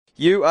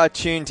You are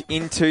tuned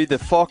into the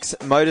Fox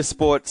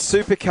Motorsport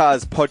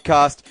Supercars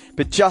podcast,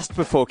 but just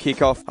before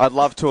kickoff, I'd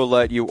love to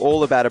alert you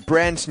all about a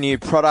brand new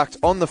product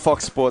on the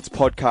Fox Sports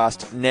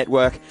Podcast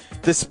Network,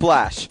 The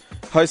Splash.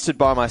 Hosted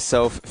by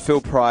myself,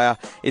 Phil Pryor.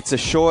 It's a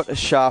short,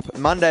 sharp,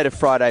 Monday to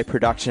Friday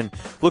production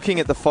looking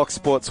at the Fox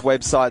Sports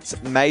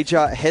website's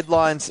major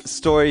headlines,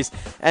 stories,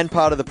 and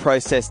part of the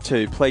process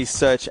too. Please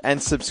search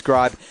and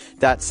subscribe.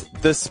 That's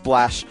The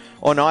Splash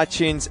on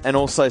iTunes and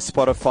also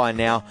Spotify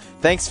now.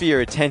 Thanks for your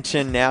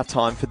attention. Now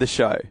time for the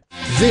show.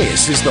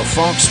 This is the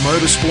Fox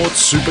Motorsport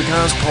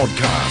Supercars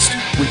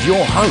podcast with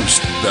your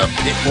host, the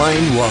Pit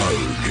Lane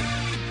Rogue.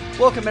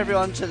 Welcome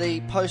everyone to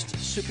the Post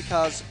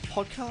Supercars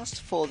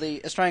podcast for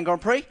the Australian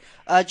Grand Prix.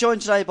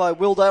 Joined today by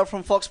Will Dale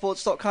from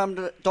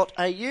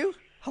foxsports.com.au.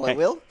 Hello, hey.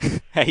 Will.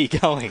 How you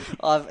going?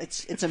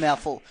 It's a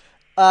mouthful.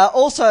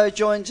 Also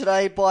joined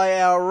today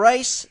by our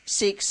Race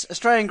 6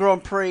 Australian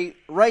Grand Prix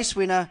race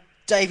winner,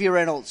 Davey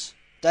Reynolds.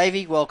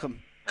 Davey,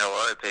 welcome.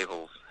 Hello,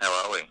 people.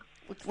 How are we?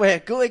 We're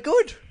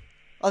good.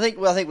 I think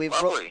we've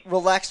Lovely.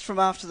 relaxed from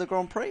after the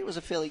Grand Prix. It was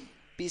a fairly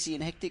busy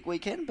and hectic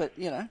weekend, but,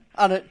 you know,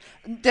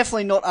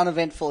 definitely not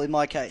uneventful in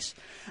my case.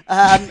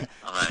 Yes.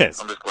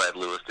 I'm just glad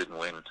Lewis didn't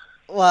win.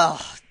 Well,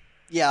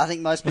 yeah, I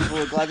think most people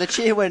were glad. The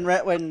cheer when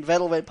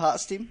Vettel went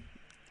past him,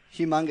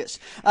 humongous.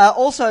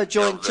 Also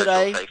joined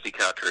today... Safety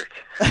car trick.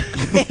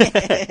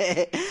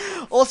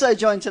 Also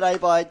joined today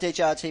by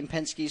DJR Team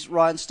Penske's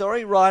Ryan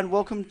Story. Ryan,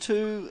 welcome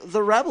to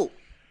the Rabble.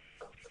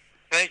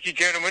 Thank you,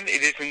 gentlemen.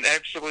 It is an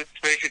absolute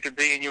pleasure to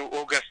be in your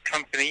august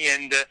company,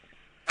 and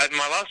at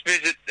my last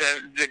visit,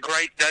 the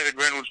great David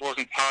Reynolds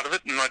wasn't part of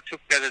it, and I took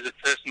that as a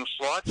personal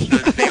slight. So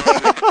to be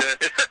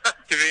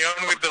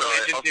on with the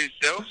legend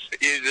himself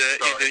is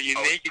a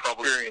unique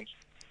experience.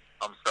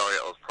 I'm sorry,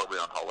 I was probably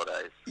on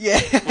holidays.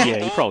 Yeah,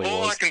 Yeah, he probably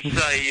all was. I can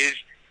say is,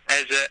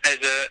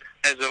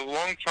 as a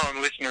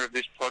long-time listener of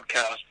this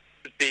podcast,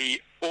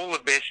 all the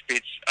best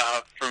bits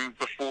are from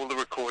before the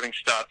recording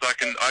starts. I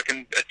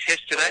can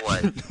attest to that.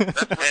 Always.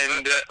 That's what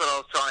I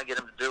was trying to get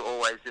him to do.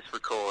 Always just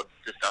record,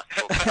 just us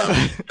talking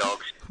about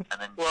dogs,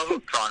 and then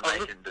try and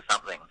make it into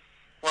something.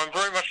 Well, I'm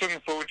very much looking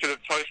forward to the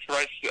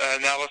post-race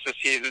analysis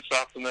here this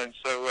afternoon,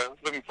 so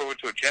looking forward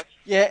to it, chaps.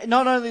 Yeah,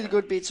 not only the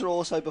good bits are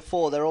also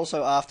before, they're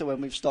also after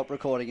when we've stopped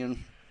recording,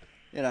 and,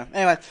 you know.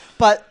 Anyway,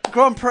 but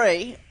Grand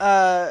Prix,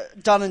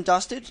 done and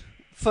dusted.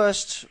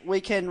 First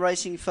weekend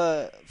racing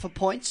for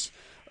points.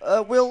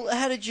 Will,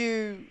 how did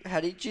you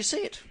see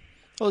it?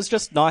 Well, it was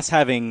just nice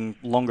having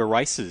longer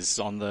races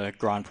on the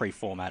Grand Prix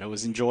format. It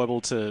was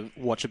enjoyable to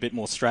watch a bit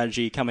more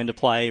strategy come into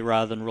play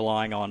rather than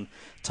relying on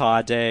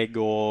tyre deg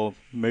or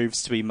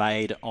moves to be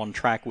made on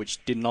track,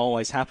 which didn't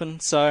always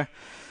happen. So,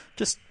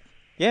 just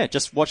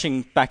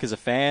watching back as a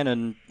fan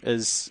and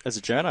as a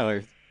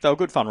journo, they were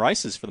good fun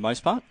races for the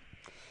most part.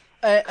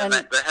 And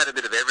they had a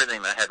bit of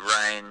everything. They had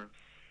rain,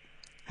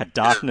 had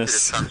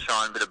darkness, bit of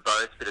sunshine, bit of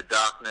both, bit of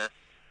darkness.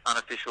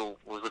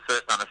 Was the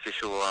first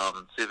unofficial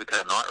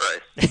Supercar night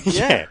race.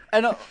 Yeah,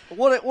 and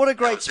what a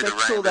great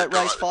spectacle that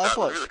race 5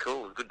 was. Really cool.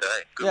 It was a good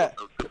day.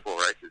 Good 4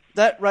 races.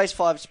 That race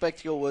 5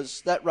 spectacle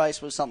was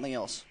something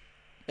else.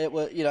 It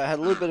was, you know, had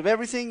a little bit of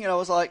everything, and I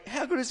was like,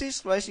 how good is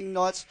this? Racing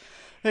nights,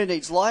 who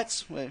needs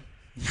lights?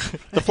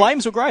 The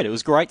flames were great. It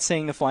was great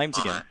seeing the flames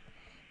again.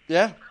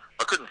 Yeah.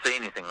 I couldn't see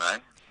anything though.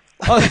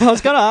 I was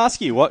going to ask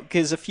you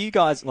because a few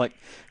guys like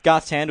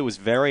Garth Tander was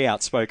very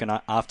outspoken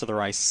after the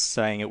race,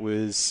 saying it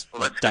was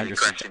dangerous.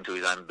 He crashed into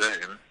his own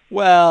boom.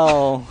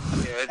 Well,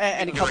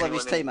 and a couple of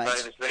his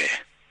teammates.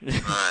 No.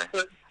 I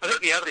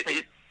think the other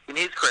thing, in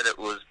his credit,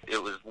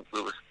 it was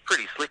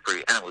pretty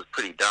slippery and it was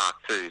pretty dark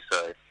too.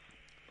 So,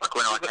 like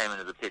when I came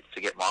into the pits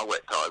to get my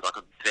wet tyres, I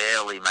could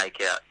barely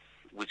make out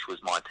which was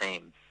my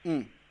team.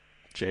 Mm.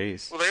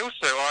 Jeez. Well, they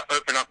also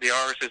open up the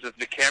irises of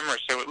the camera,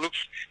 so it looks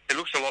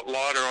a lot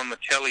lighter on the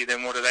telly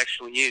than what it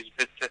actually is.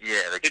 But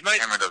yeah, the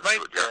camera doesn't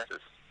do it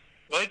justice.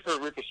 Made for a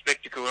ripper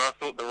spectacle, and I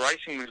thought the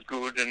racing was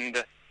good,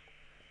 and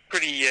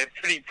pretty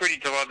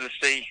delighted to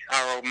see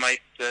our old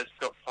mate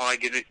Scott Pye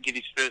get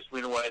his first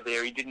win away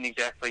there. He didn't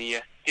exactly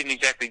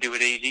do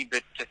it easy,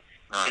 but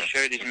he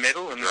showed his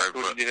mettle, and I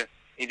thought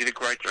he did a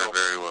great job.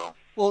 Very well.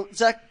 Well,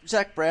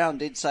 Zak Brown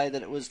did say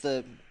that it was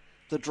the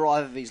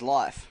drive of his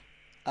life.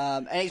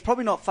 And he's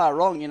probably not far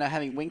wrong, you know,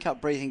 having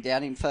Whincup breathing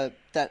down him for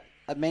that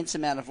immense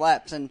amount of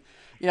laps, and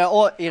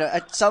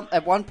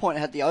at one point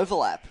had the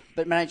overlap,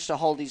 but managed to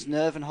hold his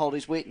nerve and hold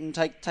his wit and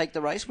take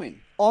the race win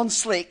on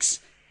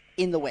slicks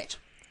in the wet.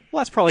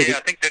 Well, that's probably. Yeah,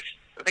 I think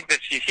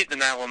that's you hit the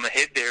nail on the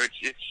head there.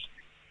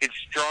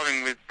 It's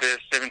driving with the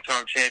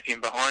 7-time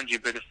champion behind you,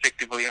 but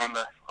effectively on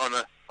a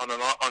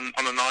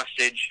nice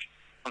edge,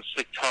 on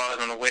slick tyres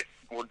on a wet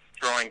or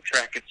drying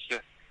track.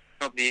 It's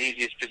not the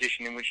easiest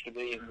position in which to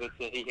be in, but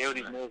he held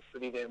his nerves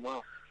pretty damn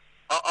well.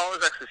 I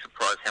was actually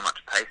surprised how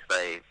much pace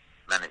they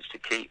managed to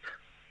keep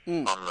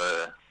on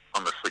the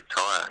slick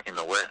tyre in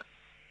the wet.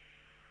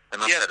 They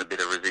must have had a bit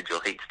of residual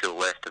heat still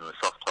left, and the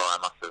soft tyre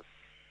must have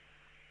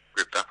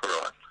gripped up all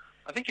right.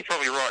 I think you're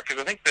probably right,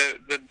 because I think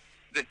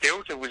the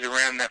delta was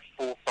around that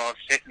 4 or 5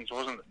 seconds,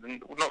 wasn't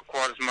it? Not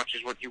quite as much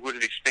as what you would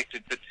have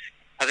expected, but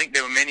I think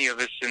there were many of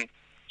us, and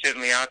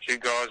certainly our two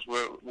guys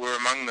were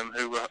among them,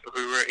 who were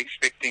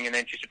expecting and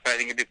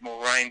anticipating a bit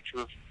more rain to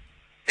have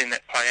seen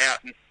that play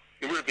out. And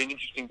it would have been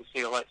interesting to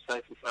see a late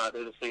safety car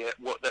there to see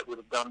what that would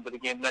have done. But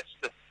again, that's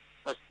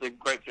the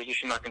great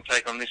position I can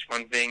take on this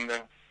one, being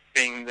the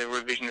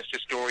revisionist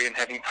historian,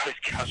 having both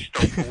cars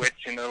stop for wets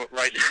in a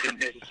race that didn't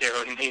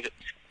necessarily need it.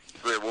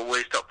 Well,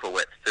 we stopped for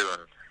wets too,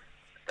 and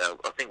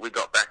I think we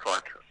got back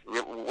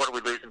what did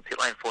we lose in pit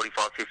lane?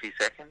 45, 50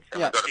 seconds?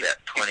 And we got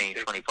about 20,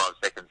 25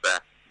 seconds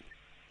back.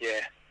 Yeah.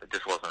 It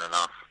just wasn't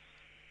enough.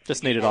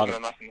 Just needed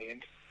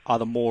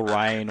either more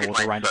rain or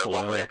the rain to fall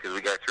earlier. Because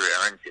we go through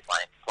our own pit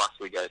lane, plus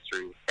we go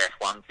through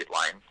F1 pit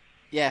lane.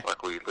 Yeah.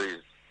 Like we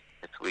lose,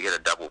 we get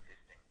a double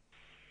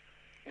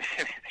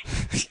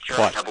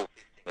Right. double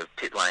of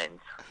pit lanes.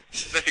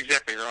 That's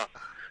exactly right.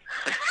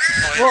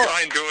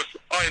 I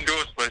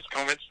endorse those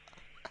comments.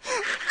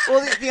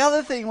 Well, the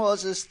other thing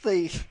was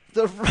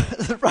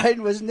the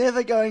rain was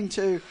never going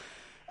to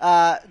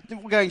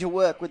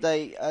work with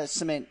a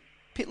cement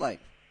pit lane,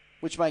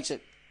 which makes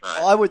it,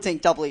 I would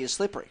think, doubly as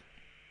slippery.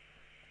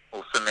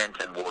 Well, cement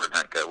and water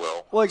don't go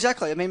well. Well,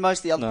 exactly. I mean, most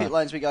of the other pit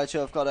lanes we go to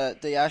have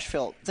got the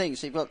asphalt thing,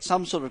 so you've got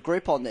some sort of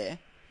grip on there.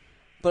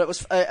 But it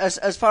was,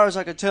 as far as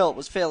I could tell, it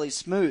was fairly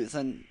smooth,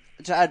 and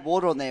to add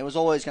water on there was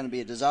always going to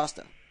be a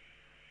disaster.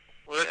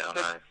 Well,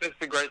 that's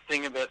the great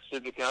thing about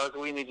supercars.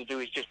 All you need to do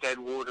is just add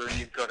water and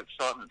you've got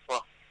excitement.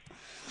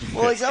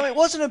 Well, exactly.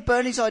 Wasn't it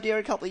Bernie's idea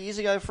a couple of years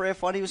ago for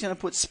F1? He was going to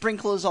put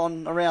sprinklers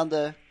on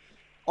the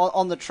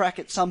track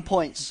at some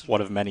points. One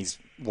of his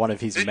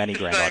many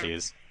grand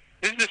ideas.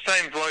 This is the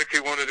same bloke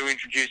who wanted to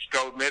introduce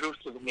gold medals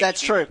to the next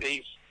That's true.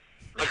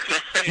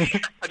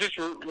 I just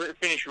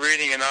finished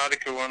reading an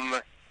article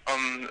on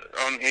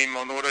him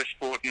on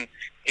Autosport, and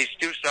he's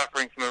still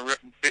suffering from a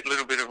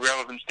little bit of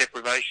relevance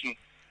deprivation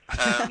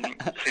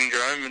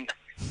syndrome, and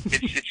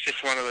it's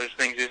just one of those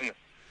things, isn't it?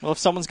 Well, if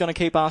someone's going to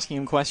keep asking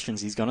him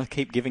questions, he's going to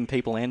keep giving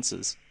people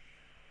answers.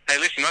 Hey,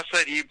 listen, I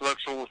say to you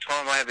blokes all the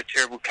time, I have a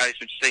terrible case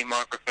of C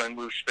microphone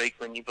will speak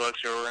when you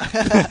blokes are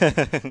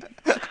around.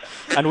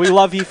 And we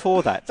love you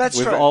for that. That's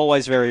true. We're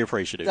always very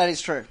appreciative. That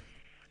is true.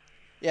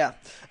 Yeah.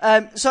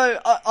 So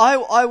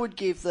I would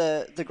give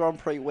the Grand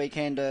Prix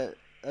weekend a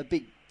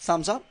big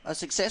thumbs up, a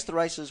success. The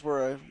races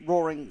were a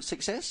roaring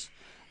success.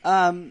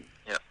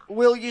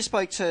 Will, you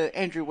spoke to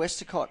Andrew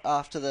Westacott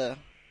after the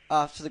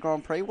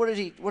Grand Prix. What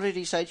did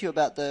he say to you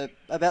about the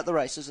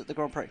races at the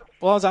Grand Prix?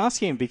 Well, I was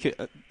asking him because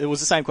it was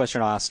the same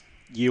question I asked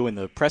you in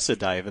the presser,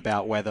 Dave,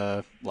 about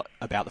the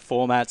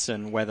formats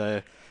and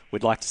whether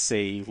we'd like to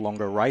see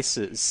longer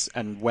races,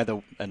 and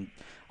I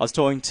was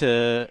talking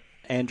to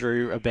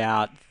Andrew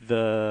about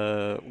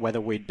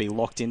whether we'd be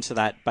locked into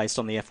that based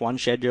on the F1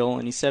 schedule,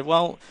 and he said,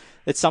 well,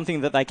 it's something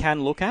that they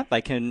can look at.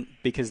 They can,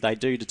 because they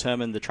do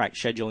determine the track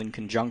schedule in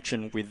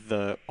conjunction with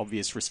the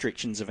obvious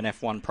restrictions of an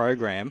F1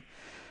 program.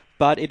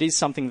 But it is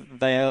something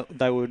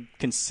they would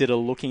consider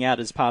looking at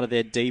as part of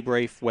their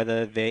debrief,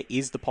 whether there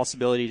is the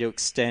possibility to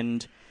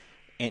extend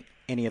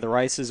any of the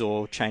races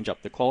or change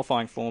up the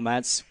qualifying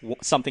formats.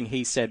 Something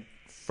he said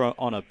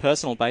on a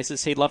personal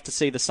basis, he'd love to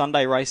see the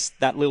Sunday race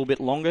that little bit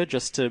longer,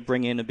 just to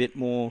bring in a bit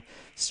more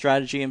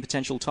strategy and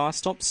potential tyre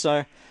stops.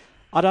 So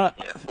I don't.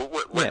 Yeah. Well,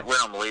 when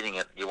I'm leading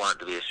it, you want it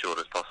to be as short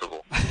as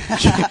possible.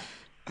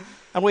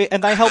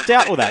 and they helped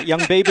out with that. Young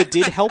Bieber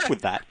did help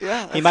with that.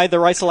 Yeah, he made the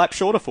race a lap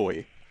shorter for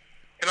you.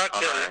 Can I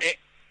tell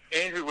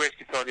you, Andrew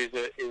Westacott is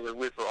a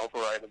whipper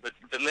operator, but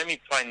let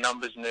me play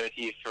numbers nerd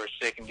here for a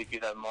second, if you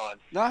don't mind.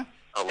 No.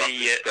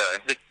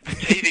 The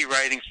TV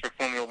ratings for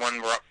Formula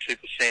One were up 2%,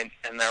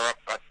 and they're up,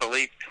 I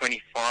believe,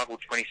 25 or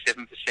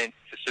 27%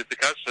 for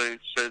supercars.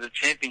 So the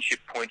championship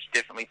points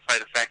definitely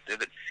played a factor.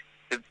 But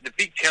the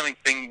big telling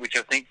thing, which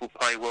I think will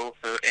play well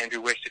for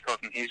Andrew Westacott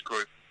and his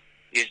group,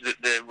 is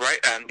that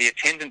the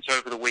attendance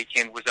over the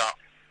weekend was up.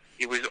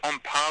 It was on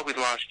par with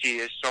last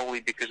year solely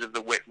because of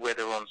the wet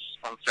weather on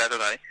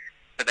Saturday,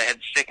 but they had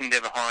the second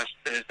ever highest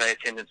Thursday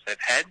attendance they've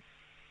had,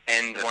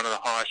 and one of the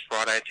highest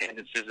Friday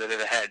attendances they've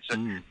ever had. So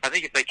I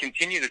think if they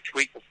continue to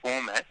tweak the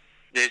format,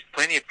 there's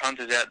plenty of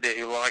punters out there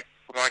who like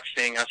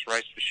seeing us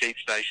race for sheep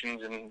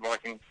stations and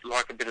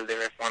like a bit of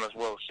their F1 as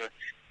well. So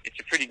it's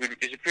a pretty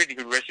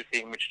good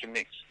recipe in which to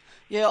mix.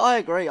 Yeah, I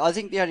agree. I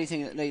think the only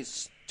thing that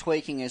needs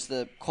tweaking is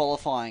the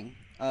qualifying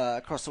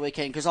across the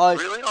weekend, because I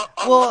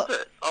love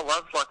it. I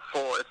love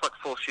it's like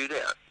four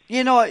shootouts.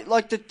 You know,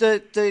 like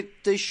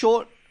the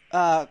short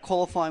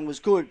qualifying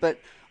was good, but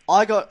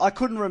I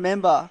couldn't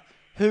remember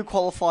who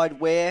qualified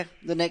where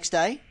the next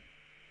day.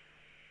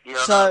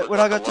 Yeah, so when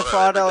I got to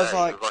Friday, I was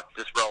like,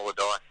 just roll the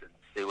dice and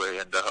see where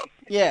you end up.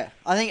 Yeah,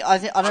 I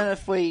don't know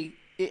if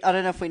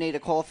we need a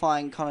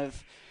qualifying kind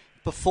of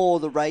before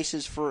the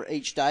races for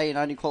each day, and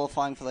only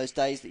qualifying for those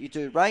days that you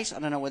do race. I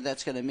don't know whether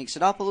that's going to mix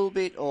it up a little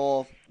bit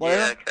or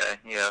whatever. Yeah, okay.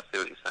 Yeah, I see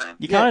what you're saying.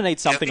 You kind of need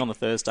something on the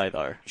Thursday,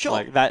 though. Sure.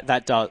 Like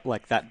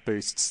that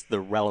boosts the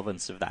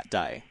relevance of that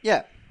day.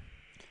 Yeah.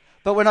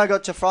 But when I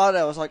got to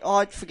Friday, I was like,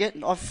 I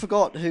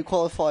forgot who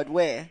qualified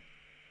where.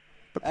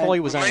 But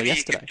probably was only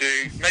yesterday.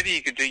 Maybe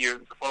you could do your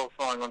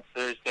qualifying on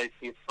Thursday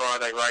for your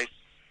Friday race,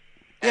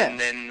 and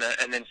then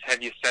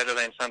have your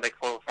Saturday and Sunday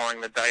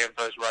qualifying the day of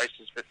those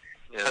races. But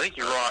I think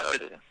you're right.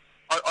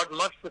 But I'd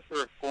much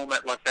prefer a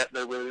format like that,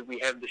 though, where we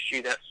have the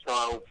shootout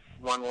style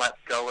one lap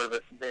go of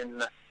it,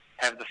 then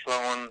have the flow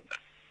on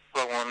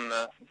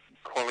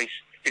quali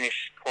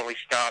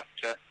start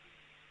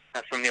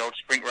from the old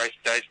sprint race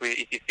days, where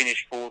if you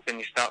finish fourth and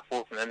you start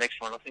fourth in the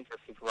next one. I think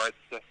that's a great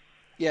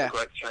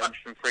change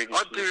from previous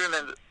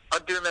years. I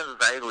do remember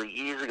vaguely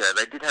years ago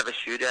they did have a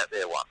shootout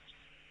there once.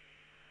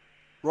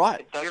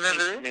 Right. It does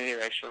seem familiar,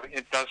 actually.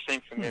 It does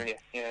seem familiar.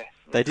 Yeah.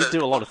 They did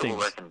do a lot of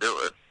things. They can do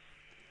it.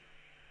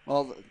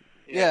 Well,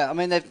 yeah. I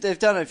mean they've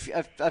done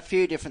a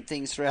few different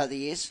things throughout the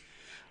years.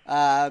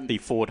 The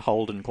Ford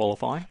Holden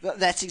qualifying.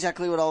 That's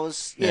exactly what I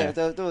was. Yeah.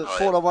 The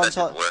Ford on one that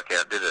side. Didn't work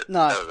out, did it?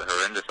 No. That was a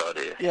horrendous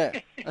idea. Yeah,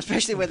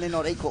 especially when they're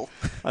not equal.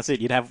 That's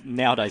it.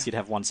 Nowadays you'd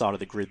have one side of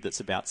the grid that's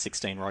about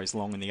 16 rows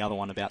long and the other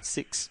one about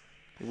 6.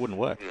 It wouldn't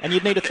work. And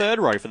you'd need a third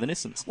row for the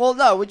Nissans. Well,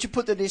 no. Would you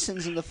put the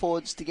Nissans and the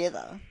Fords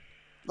together?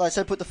 Like,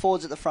 so put the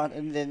Fords at the front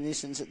and then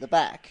Nissans at the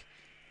back,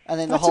 and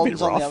then That's the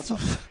Holdens on the rough.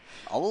 other side.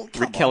 Oh, well,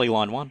 Rick Kelly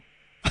line 1.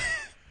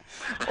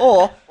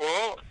 Or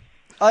Well,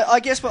 I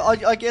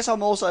guess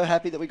I'm also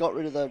happy that we got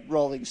rid of the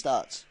rolling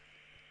starts.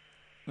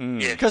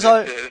 yes, 'Cause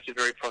that's a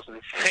very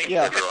positive thing.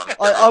 Yeah. Everyone's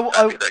I-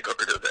 happy they got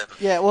rid of them.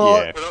 Yeah,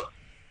 well, Yeah. But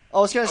I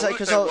was going to I say will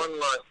because say one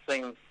last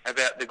thing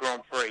about the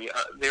Grand Prix.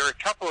 There are a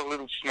couple of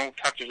little small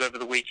touches over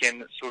the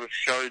weekend that sort of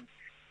showed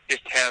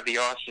just how the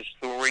ice is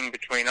thawing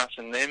between us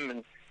and them,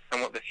 and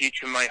what the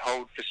future may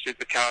hold for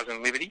supercars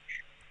and Liberty.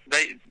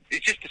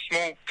 It's just a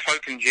small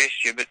token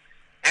gesture, but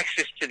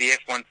access to the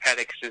F1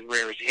 paddocks is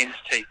rare as hen's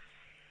teeth.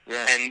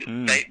 Yeah.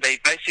 And they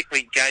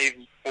basically gave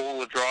all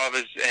the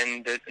drivers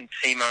and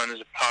team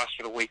owners a pass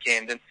for the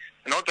weekend. And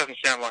it doesn't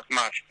sound like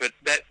much, but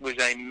that was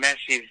a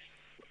massive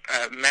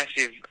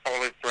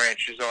olive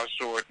branch as I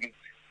saw it. And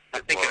I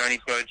think it only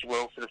bodes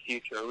well for the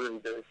future. I really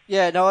do.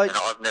 yeah, no, And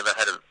I've never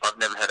had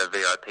a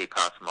VIP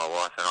pass in my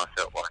life, and I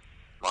felt like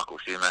Michael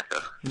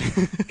Schumacher.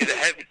 Did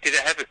it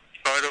have a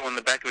photo on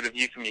the back of it of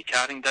you from your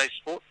karting day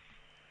sport?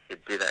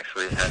 It did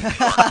actually have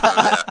one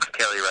about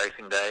Kelly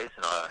racing days,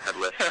 and I had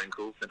less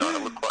wrinkles, and I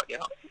looked quite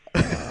young.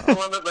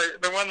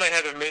 The one they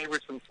had of me was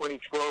from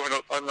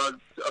 2012, and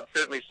I've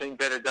certainly seen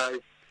better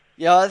days.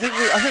 yeah, I think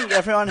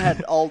everyone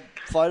had old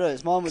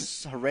photos. Mine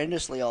was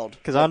horrendously old.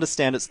 Because I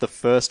understand it's the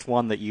first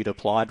one that you'd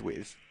applied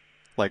with,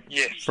 like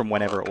Yes. from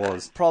whenever it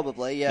was.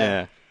 Probably, yeah.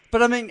 Yeah.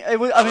 But I mean, that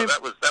was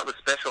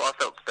special. I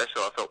felt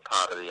special. I felt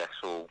part of the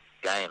actual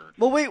game.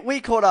 well, we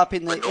caught up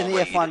in the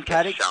Normally F1 you just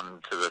paddock. get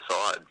shunned to the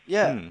side.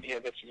 Yeah. Yeah,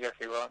 that's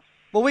exactly right.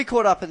 Well, we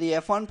caught up in the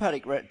F1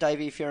 paddock,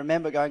 Davey, if you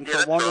remember, going for a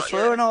that's wander right,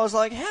 through, yeah. and I was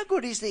like, how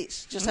good is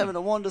this? Just having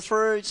a wander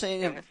through,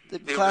 seeing the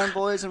McLaren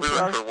boys and We went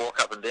Ferrari. for a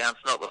walk up and down,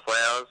 smelt the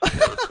flowers.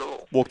 It was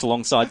cool. Walked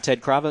alongside Ted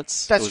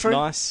Kravitz. That's it was true.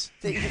 nice.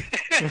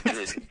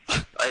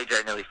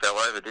 AJ nearly fell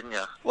over, didn't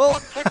you?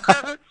 Well,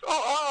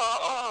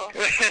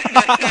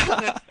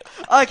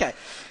 okay.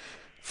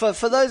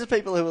 For those of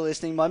people who were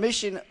listening, my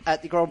mission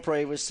at the Grand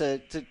Prix was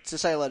to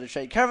say hello to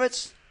Ted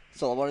Kravitz.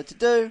 That's all I wanted to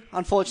do.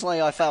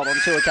 Unfortunately, I failed on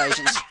 2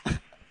 occasions.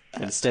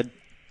 Instead,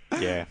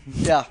 yeah,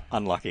 Yeah.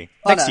 unlucky.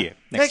 I Next know. year.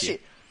 Next year.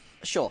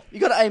 Sure. You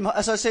got to aim,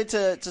 as I said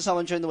to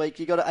someone during the week,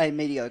 you got to aim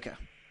mediocre.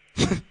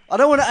 I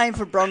don't want to aim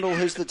for Brundle,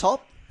 who's the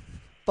top,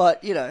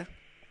 but, attainable.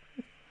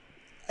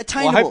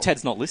 Well, I hope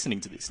Ted's not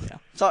listening to this now.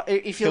 So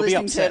if you're He'll be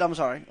listening, upset. Ted, I'm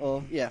sorry.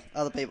 Or,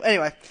 other people.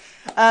 Anyway,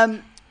 I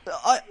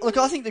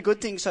think the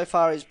good thing so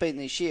far has been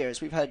this year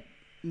is we've had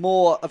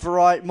more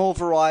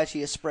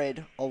variety, a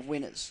spread of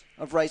winners,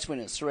 of race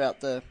winners throughout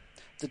the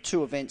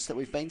 2 events that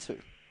we've been through.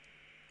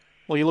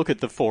 Well, you look at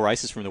the 4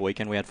 races from the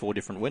weekend, we had 4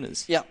 different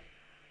winners. Yeah.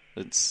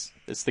 It's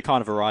the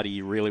kind of variety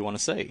you really want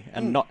to see.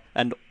 And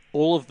and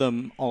all of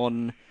them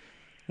on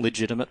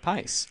legitimate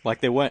pace.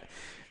 Like there weren't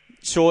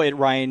sure it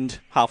rained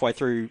halfway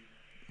through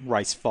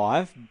race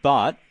 5,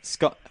 but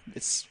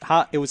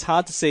it was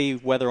hard to see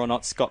whether or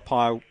not Scott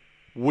Pye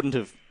wouldn't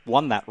have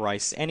won that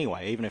race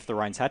anyway, even if the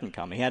rains hadn't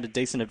come. He had a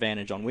decent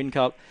advantage on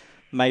Whincup.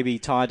 Maybe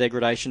tyre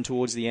degradation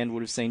towards the end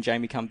would have seen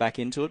Jamie come back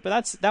into it,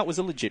 but that was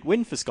a legit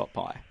win for Scott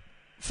Pye.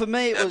 For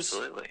me,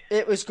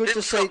 it was good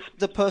to see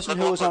the person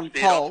who was on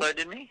speed pole. off, though,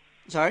 didn't he?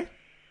 Sorry?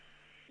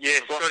 Yeah,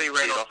 Scotty ran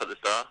Speed off. off at the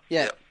start.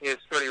 Yeah. Yeah,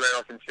 Scotty ran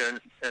off in turn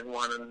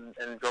 1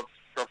 and dropped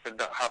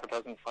half a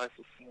dozen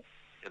places. Yeah,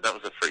 that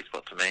was a free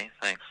spot to me.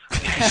 Thanks.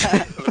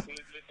 Listen,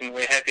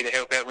 we're happy to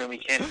help out when we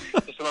can,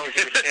 just as long as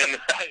you return the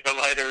favour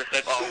later. If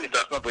that's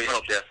not We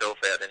helped ourselves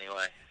out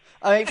anyway.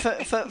 I mean,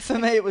 for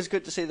me, it was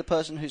good to see the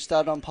person who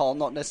started on pole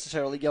not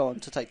necessarily go on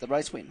to take the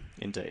race win.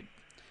 Indeed.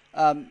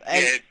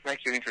 it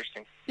makes it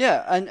interesting.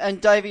 Yeah,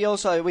 and Davey,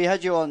 also, we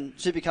had you on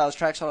Supercars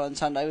Tracks on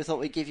Sunday. We thought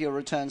we'd give you a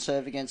return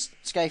serve against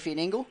Scafie and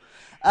Ingle.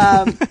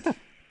 But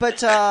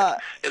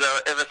They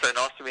were ever so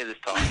nice to me this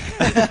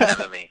time.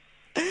 Never me.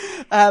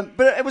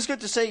 but it was good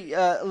to see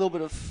a little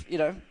bit of,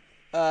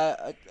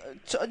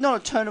 not a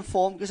turn of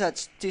form because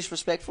that's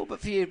disrespectful, but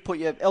for you to put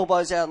your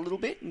elbows out a little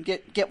bit and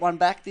get one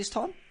back this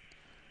time.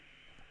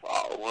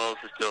 Oh, well,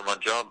 this is doing my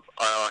job.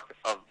 I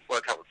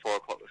woke up at 4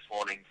 o'clock this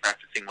morning,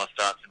 practicing my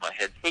starts in my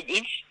head. But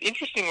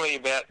interestingly,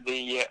 about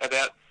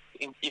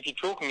if you're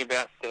talking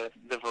about the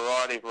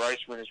variety of race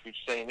winners we've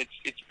seen,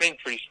 it's been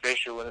pretty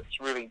special, and it's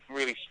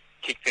really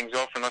kicked things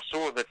off. And I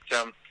saw that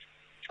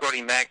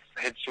Scotty Mack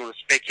had sort of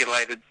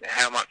speculated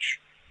how much,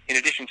 in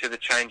addition to the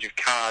change of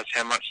cars,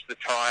 how much the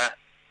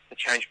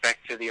change back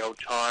to the old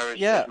tyre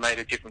has made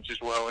a difference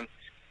as well. And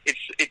it's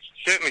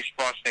certainly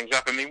spiced things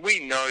up. I mean,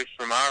 we know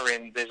from our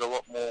end there's a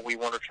lot more we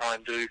want to try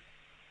and do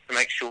to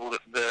make sure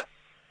that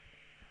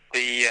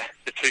the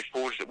two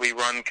Fords that we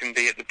run can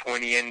be at the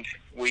pointy end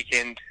week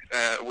in,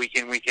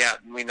 week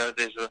out. And we know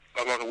there's a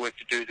lot of work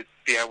to do to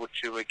be able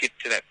to get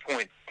to that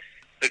point.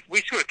 But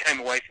we sort of came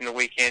away from the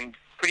weekend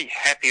pretty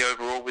happy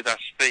overall with our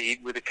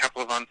speed, with a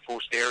couple of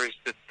unforced errors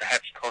that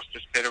perhaps cost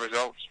us better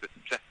results. But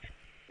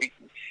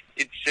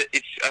it's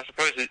I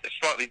suppose, a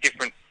slightly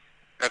different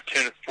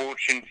turn of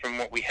fortune from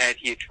what we had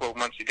here 12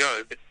 months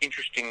ago. But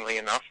interestingly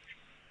enough,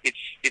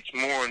 it's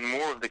more and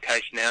more of the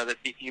case now that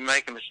if you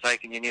make a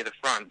mistake and you're near the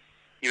front,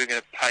 you're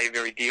going to pay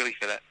very dearly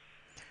for that.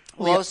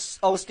 Well,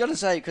 I was going to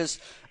say, because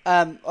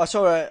I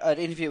saw an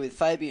interview with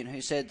Fabian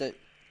who said that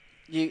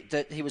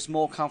he was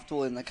more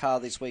comfortable in the car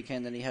this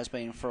weekend than he has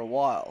been for a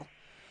while,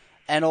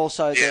 and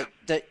also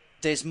that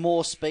there's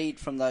more speed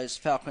from those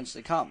Falcons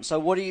to come. So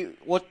what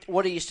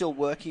are you still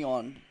working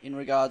on in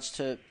regards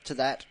to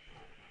that?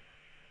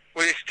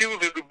 Well, there's still a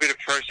little bit of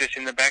process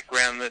in the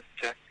background that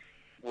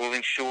will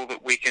ensure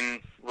that we can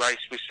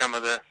race with some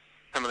of the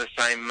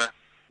same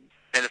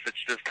benefits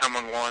that have come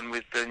online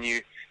with the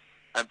new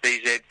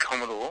ZB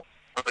Commodore,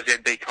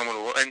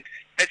 and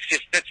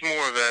that's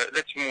more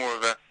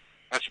of a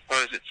I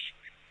suppose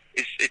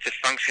it's a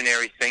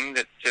functionary thing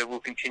that we'll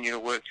continue to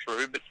work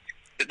through. But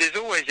there's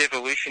always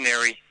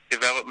evolutionary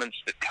developments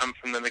that come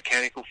from the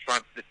mechanical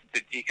front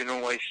that you can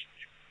always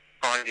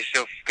find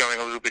yourself going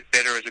a little bit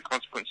better as a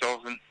consequence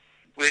of. And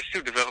there's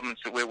still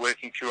developments that we're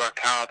working through our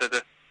car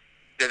that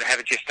have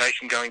a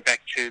gestation going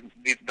back to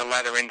the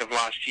latter end of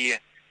last year,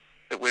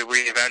 that we're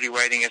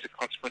reevaluating as a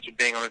consequence of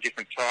being on a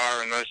different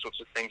tyre and those sorts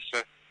of things.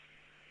 So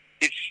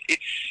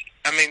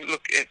I mean,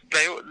 look,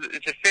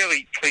 it's a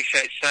fairly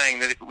cliched saying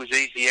that if it was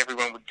easy,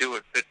 everyone would do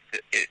it, but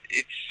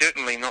it's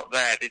certainly not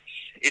that.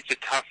 It's a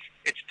tough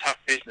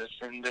business,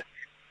 and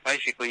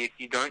basically,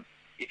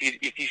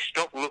 if you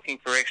stop looking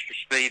for extra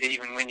speed,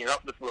 even when you're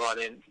up the right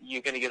end,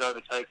 you're going to get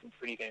overtaken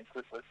pretty damn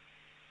quickly.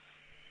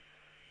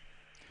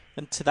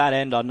 And to that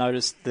end, I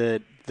noticed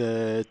that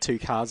the two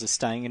cars are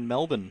staying in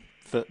Melbourne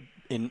for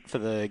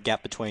the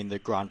gap between the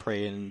Grand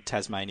Prix and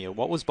Tasmania.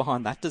 What was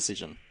behind that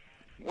decision?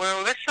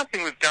 Well, that's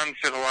something we've done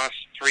for the last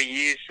 3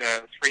 years,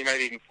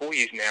 maybe even 4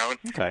 years now.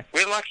 Okay.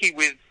 We're lucky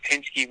with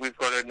Penske. We've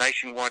got a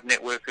nationwide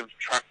network of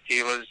truck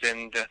dealers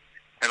and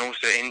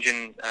also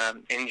engine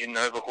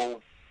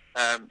overhaul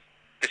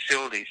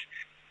facilities.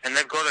 And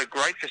they've got a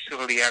great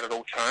facility out at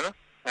Altona,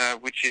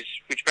 which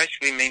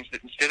basically means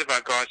that instead of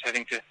our guys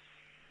having to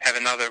have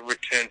another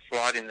return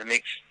flight in the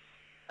mix,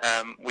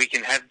 we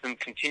can have them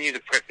continue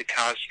to prep the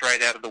cars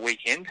straight out of the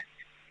weekend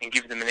and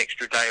give them an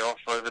extra day off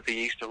over the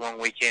Easter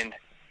long weekend.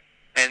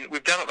 And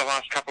we've done it the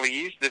last couple of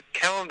years. The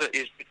calendar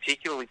is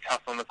particularly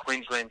tough on the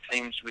Queensland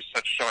teams with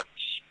such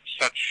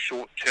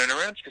short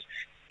turnarounds, because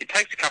it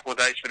takes a couple of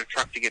days for the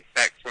truck to get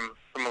back from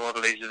a lot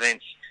of these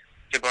events.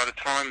 So by the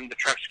time the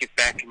trucks get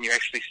back and you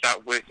actually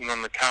start working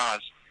on the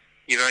cars,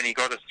 you've only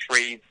got a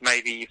 3,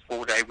 maybe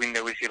 4-day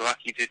window if you're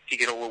lucky to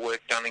get all the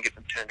work done and get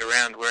them turned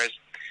around, whereas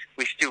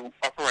we still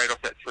operate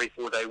off that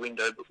 3-4 day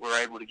window, but we're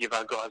able to give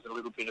our guys a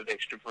little bit of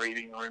extra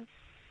breathing room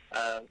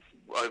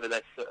over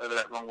that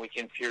long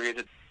weekend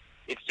period.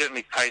 It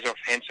certainly pays off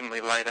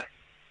handsomely later.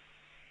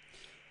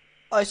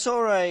 I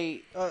saw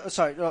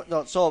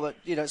but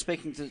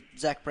speaking to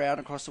Zak Brown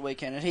across the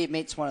weekend, and he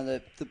admits one of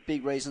the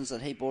big reasons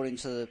that he bought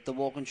into the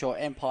Walkinshaw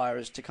Empire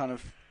is to kind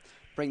of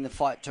bring the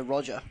fight to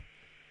Roger.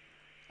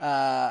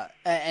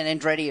 And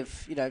Andretti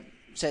have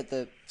said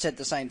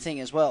the same thing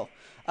as well.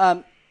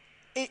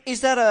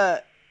 Is that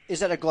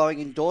a glowing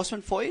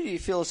endorsement for you? Do you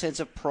feel a sense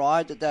of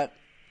pride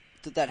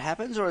that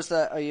happens, or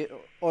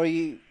are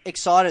you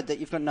excited that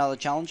you've got another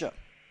challenger?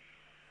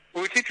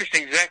 Well, it's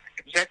interesting.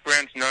 Zak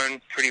Brown's known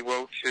pretty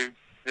well to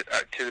the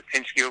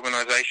Penske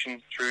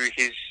organisation through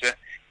his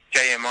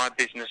JMI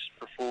business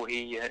before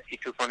he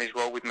took on his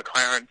role with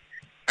McLaren,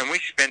 and we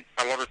spent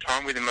a lot of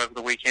time with him over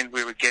the weekend.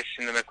 We were guests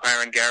in the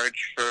McLaren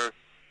garage for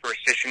a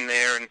session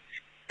there, and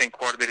spent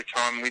quite a bit of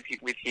time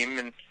with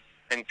him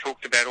and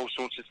talked about all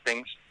sorts of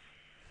things,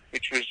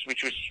 which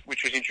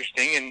was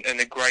interesting and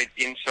a great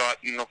insight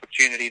and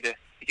opportunity to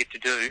get to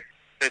do.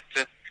 But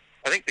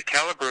I think the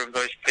calibre of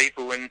those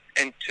people, and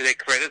to their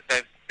credit,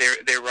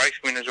 they're race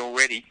winners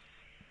already.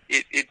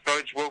 It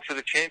bodes well for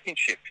the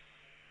championship.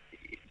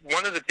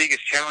 One of the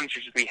biggest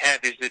challenges we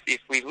have is that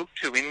if we look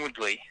too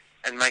inwardly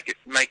and make it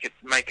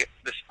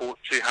the sport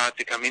too hard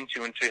to come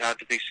into and too hard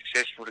to be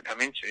successful to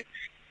come into,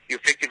 you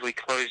effectively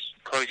close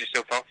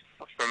yourself off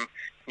from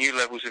new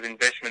levels of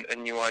investment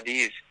and new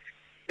ideas.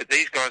 But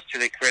these guys, to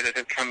their credit,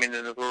 have come in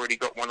and have already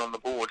got one on the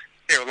board.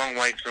 they're a long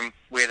way from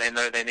where they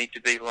know they need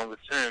to be longer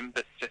term,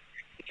 but it's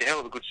a hell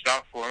of a good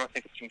start for them. I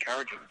think it's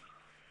encouraging.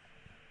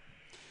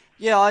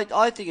 Yeah,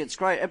 I think it's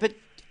great. But,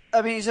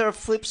 I mean, is there a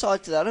flip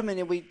side to that? I mean,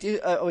 are we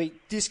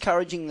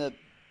discouraging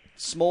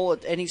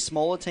any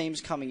smaller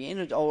teams coming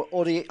in?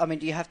 Or do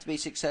you have to be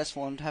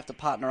successful and have to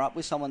partner up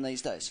with someone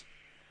these days?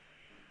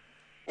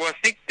 Well, I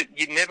think that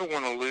you never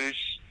want to lose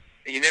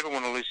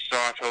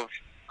sight of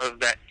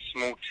that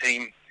small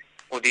team,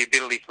 or the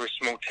ability for a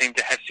small team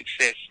to have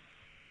success.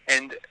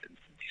 And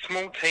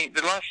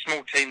the last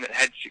small team that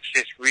had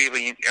success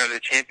really at the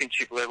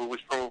championship level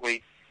was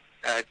probably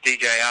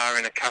DJR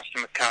in a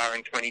customer car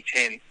in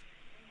 2010.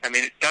 I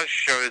mean, it does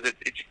show that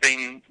it's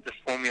been the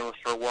formula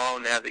for a while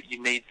now, that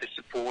you need the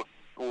support,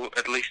 or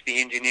at least the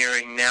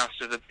engineering now,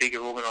 so the bigger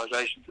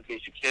organisation to be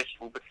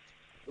successful. But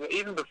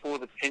even before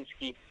the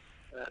Penske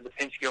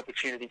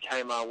opportunity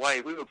came our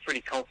way, we were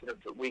pretty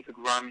confident that we could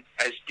run,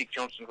 as Dick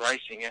Johnson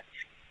Racing,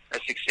 a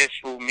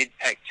successful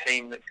mid-pack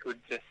team that could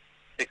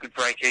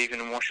break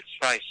even and wash its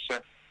face. So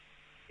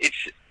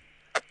it's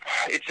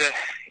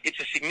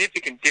a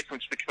significant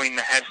difference between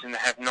the haves and the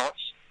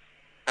have-nots,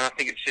 and I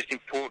think it's just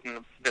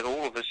important that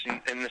all of us,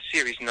 and the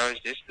series knows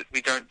this, that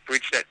we don't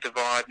bridge that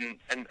divide and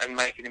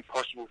make it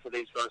impossible for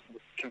these guys to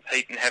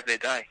compete and have their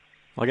day.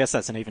 Well, I guess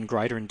that's an even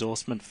greater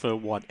endorsement for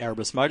what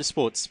Erebus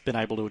Motorsport's been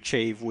able to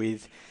achieve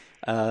with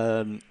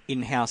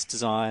in-house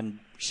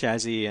design,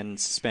 chassis and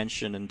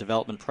suspension and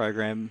development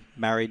program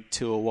married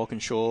to a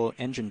Walkinshaw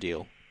engine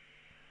deal.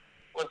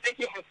 Well, I think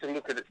you have to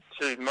look at it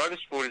too.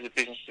 Motorsport is a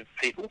business of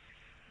people,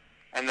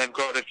 and they've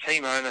got a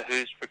team owner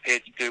who's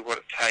prepared to do what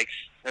it takes.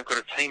 They've got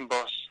a team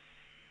boss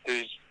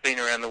who's been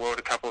around the world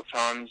a couple of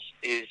times,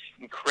 is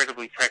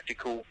incredibly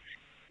practical,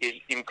 is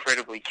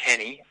incredibly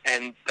canny,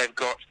 and they've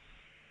got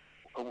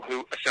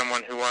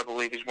someone who I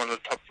believe is one of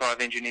the top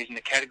 5 engineers in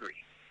the category.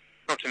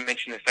 Not to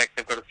mention the fact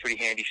they've got a pretty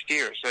handy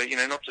steerer. So,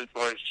 not to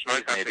blow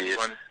smoke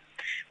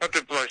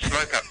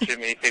up too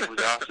many people's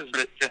asses,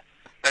 but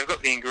they've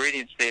got the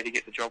ingredients there to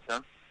get the job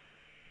done.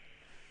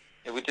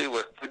 Yeah, we do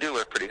work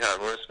pretty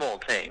hard. We're a small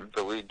team,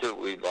 but we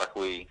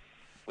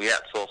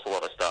outsource a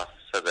lot of stuff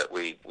so that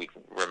we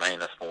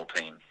remain a small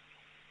team.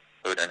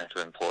 So we don't have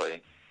to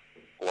employ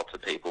lots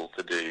of people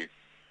to do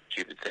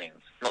stupid things.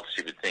 Not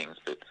stupid things,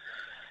 but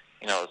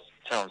I was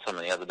telling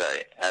someone the other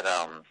day at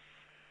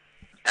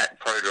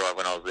ProDrive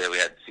when I was there, we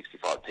had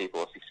 65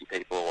 people or 60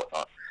 people or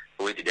whatnot.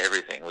 But we did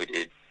everything. We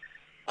did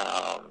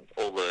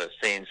all the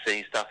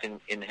CNC stuff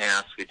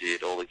in-house. We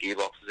did all the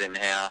gearboxes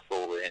in-house,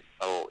 all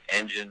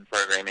engine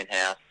program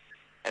in-house,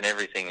 and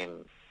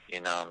everything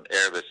in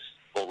Erebus.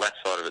 All that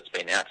side of it's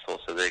been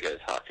outsourced, so there goes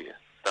half your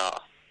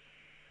staff.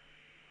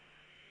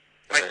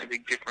 Makes a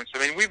big difference. I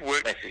mean,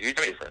 makes a huge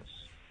difference.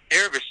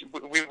 Erebus,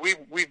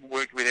 we've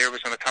worked with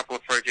Erebus on a couple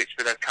of projects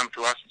where they've come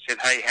to us and said,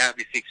 "Hey, how have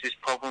you fixed this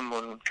problem?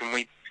 And can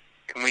we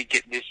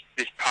get this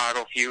part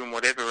off you and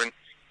whatever?" And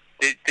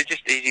they're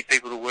just easy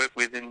people to work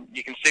with, and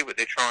you can see what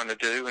they're trying to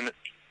do, and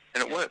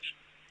it works.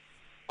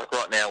 Like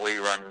right now, we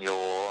run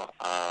your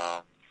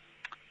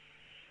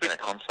in a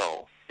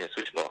console,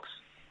 switch box.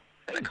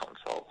 In a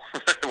console,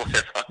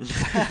 whatever.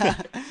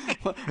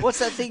 What's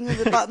that thing with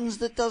the buttons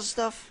that does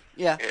stuff?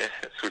 Yeah,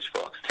 switch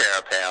box,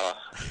 Terra Power.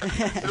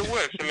 But it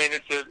works. I mean,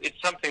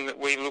 it's something that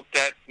we looked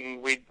at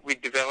and we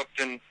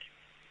developed, and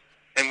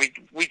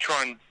we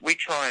try and.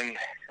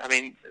 I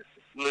mean,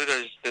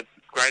 Ludo's the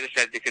greatest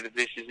advocate of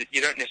this, is that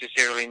you don't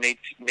necessarily need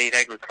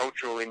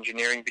agricultural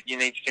engineering, but you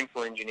need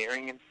simple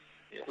engineering, and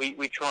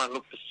we try and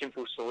look for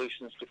simple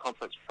solutions to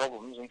complex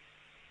problems, and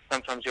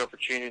sometimes the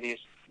opportunity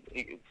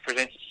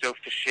presents itself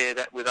to share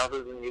that with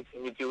others, and you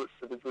do it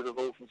for the good of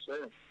all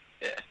concerned.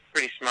 Yeah,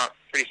 pretty smart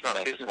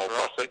business for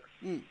us.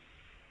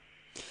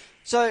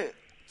 So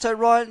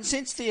Ryan,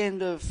 since the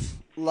end of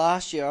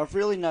last year, I've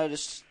really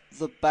noticed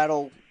the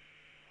battle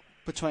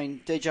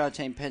between DJR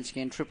Team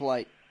Penske and Triple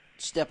Eight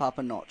step up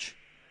a notch.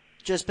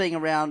 Just being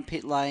around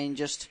pit lane,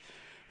 just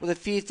with a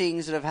few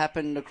things that have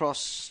happened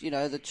across,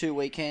 the 2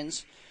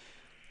 weekends.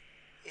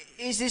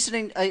 Is this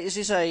an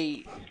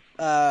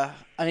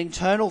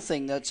internal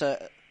thing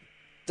that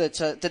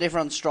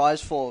everyone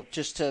strives for,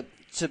 just to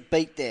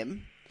beat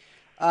them?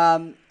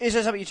 Is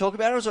that something you talk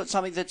about, or is it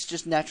something that's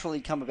just naturally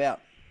come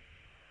about?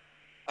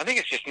 I think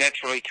it's just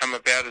naturally come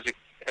about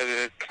as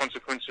a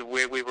consequence of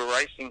where we were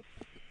racing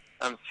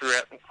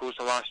throughout the course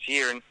of last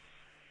year. And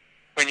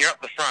when you're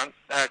up the front,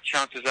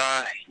 chances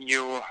are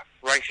you're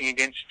racing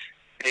against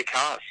their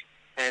cars.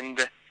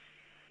 And,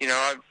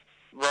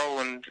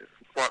 Roland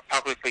quite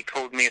publicly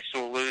called me a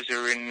sore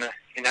loser in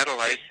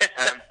Adelaide.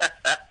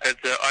 But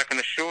I can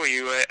assure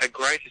you a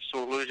greater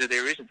sore loser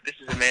there isn't. This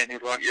is a man who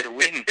likes to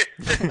win.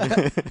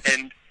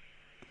 And,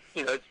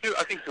 I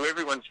think to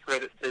everyone's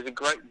credit, there's a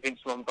great Vince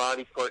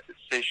Lombardi quote that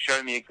says,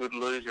 "Show me a good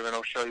loser and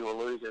I'll show you a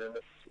loser." And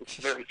it's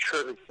very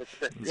true.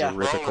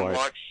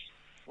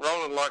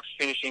 Roland likes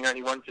finishing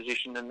only one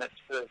position, and that's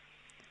first.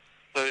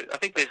 So I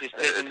think there's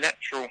a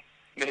natural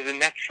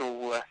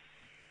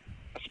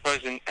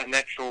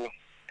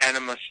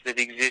animus that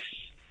exists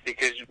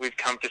because we've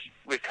come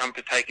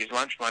to take his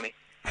lunch money.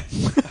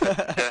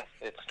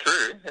 It's true.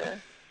 true. Yeah.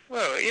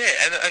 Well, yeah,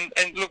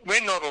 and look,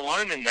 we're not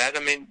alone in that. I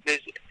mean,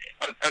 there's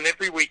on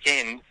every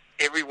weekend,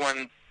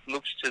 everyone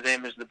looks to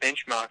them as the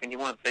benchmark, and you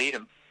want to beat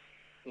them.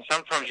 And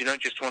sometimes you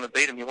don't just want to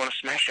beat them; you want to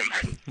smash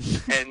them.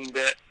 and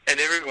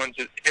everyone's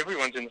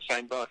in the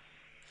same boat.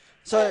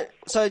 So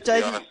To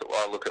Dave, be honest,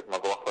 I look at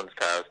McLaughlin's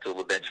car as still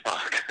the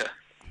benchmark.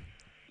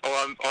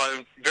 Oh,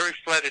 I'm very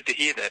flattered to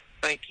hear that.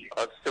 Thank you.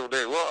 I still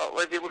do. Well,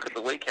 if you look at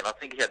the weekend, I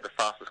think he had the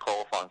fastest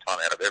qualifying time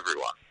out of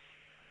everyone.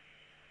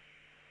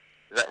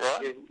 Is that right?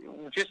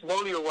 Yeah, just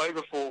while you were away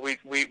before, we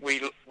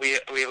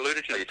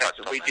alluded to the fact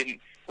that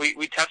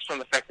we touched on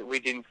the fact that we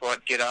didn't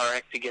quite get our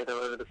act together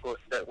over the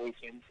course of that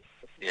weekend.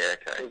 Yeah,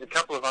 okay. There's a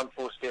couple of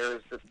unforced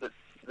errors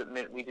that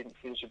meant we didn't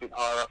finish a bit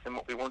higher up than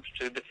what we wanted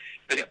to. But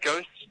yeah.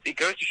 it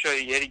goes to show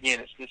you yet again,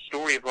 it's the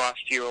story of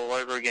last year all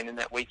over again in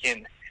that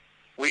weekend.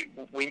 We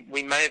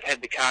may have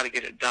had the car to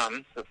get it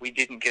done, but we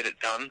didn't get it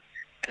done.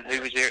 And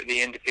who was there at the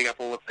end to pick up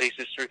all the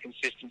pieces through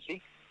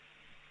consistency?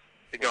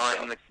 The guy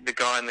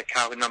in the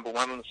car with number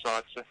 1 on the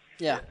side. So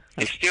yeah,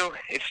 it's still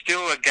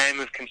a game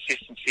of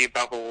consistency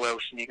above all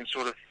else, and you can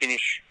sort of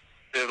finish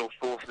third or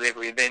fourth at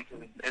every event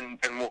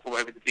and walk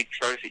away with a big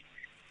trophy.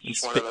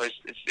 It's one of those.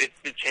 It's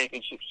the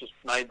championship's just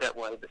made that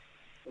way. But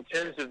in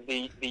terms of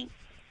the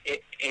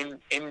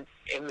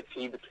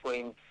enmity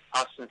between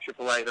us and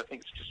Triple Eight, I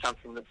think it's just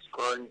something that's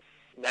grown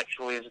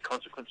naturally as a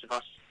consequence of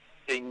us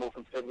being more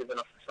competitive and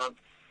up the front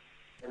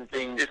and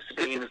being. It's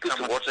good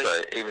to watch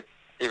though.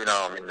 Even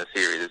though I'm in the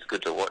series, it's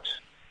good to watch.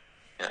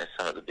 You know,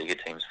 some of the bigger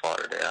teams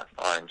fight it out.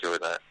 I enjoy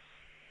that.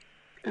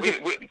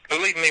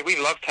 Believe me, we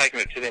love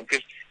taking it to them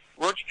because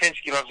Roger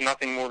Penske loves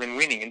nothing more than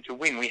winning, and to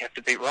win, we have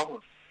to beat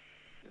Rowland.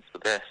 It's the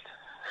best.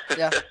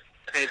 Yeah,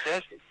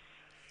 fantastic.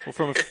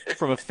 Well,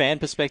 from a fan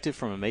perspective,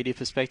 from a media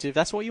perspective,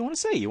 that's what you want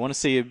to see. You want to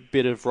see a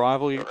bit of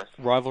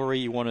rivalry.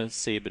 You want to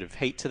see a bit of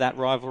heat to that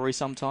rivalry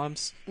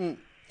sometimes. And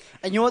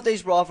you want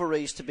these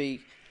rivalries to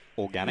be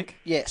organic.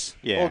 Yes,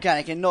 yeah.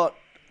 Organic and not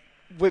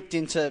whipped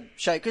into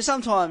shape. Because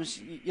sometimes,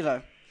 you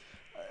know,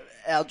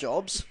 our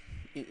jobs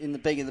in the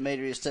being of the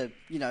media is to,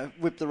 you know,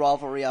 whip the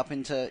rivalry up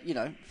into, you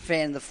know,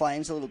 fan the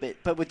flames a little bit.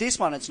 But with this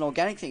one, it's an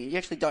organic thing. You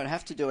actually don't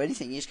have to do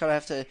anything. You just kind of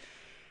have to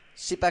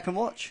sit back and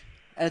watch.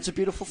 And it's a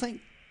beautiful thing.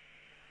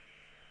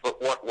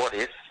 But what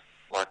if,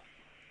 like,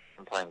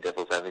 I'm playing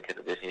devil's advocate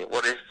a bit here,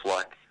 what if,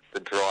 like,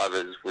 the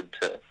drivers would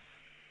to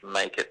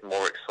make it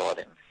more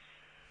exciting?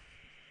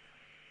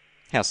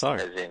 How so?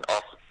 As in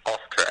off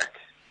track.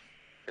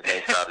 If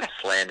they started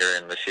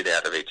slandering the shit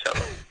out of each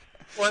other.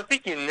 Well, I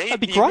think you need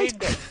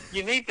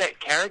that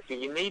character.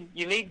 You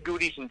need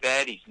goodies and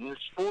baddies. And the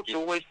sport's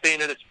always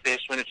been at its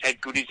best when it's had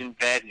goodies and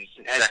baddies.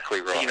 It had,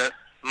 exactly right. You know,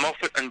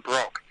 Moffat and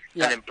Brock.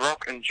 Yeah. And then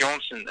Brock and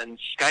Johnson and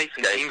Skaife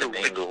and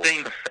Ingle.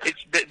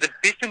 It's the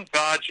biff and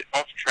barge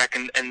off track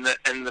and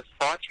the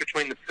fights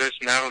between the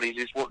personalities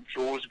is what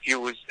draws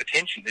viewers'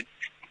 attention.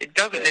 It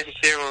doesn't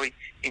necessarily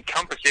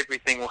encompass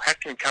everything or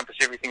have to encompass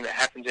everything that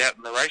happens out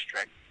in the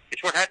racetrack.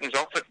 It's what happens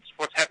off it. It's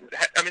what's happened.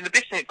 I mean, the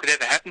best thing that could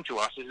ever happen to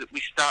us is that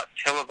we start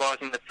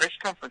televising the press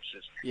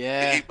conferences.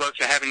 Yeah. You blokes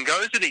are having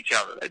goes at each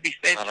other. That'd be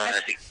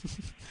fantastic.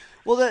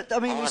 Well,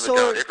 we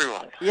saw.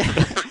 Everyone. Yeah.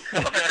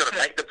 I've just got to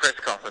make the press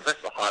conference.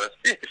 That's the hardest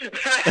bit.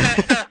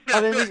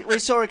 I mean, we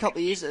saw a couple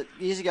of years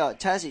ago at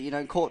Tassie, you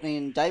know, Courtney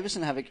and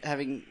Davison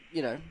having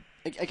you know,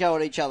 a go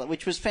at each other,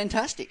 which was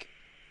fantastic.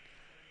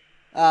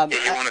 You want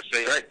to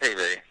see great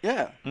TV.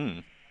 Yeah.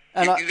 Mm.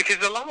 Because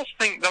the last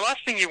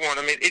thing you want,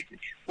 I mean,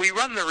 we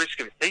run the risk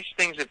of it. These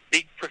things are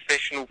big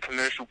professional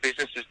commercial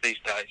businesses these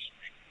days.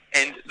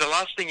 And the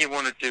last thing you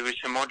want to do is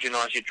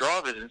homogenise your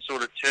drivers and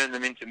sort of turn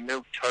them into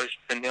milk toast,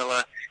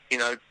 vanilla, you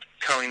know,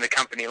 towing the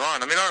company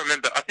line. I mean, I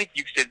remember, I think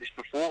you've said this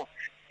before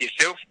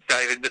yourself,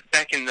 David, that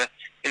back in the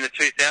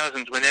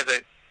 2000s,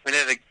 whenever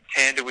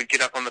Tander would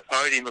get up on the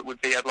podium, it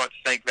would be, I'd like to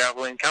thank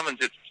Valvoline Cummins.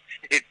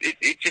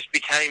 It just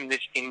became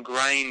this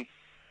ingrained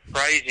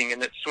phrasing,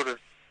 and it sort of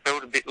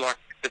felt a bit like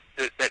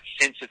that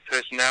sense of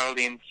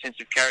personality and sense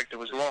of character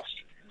was lost.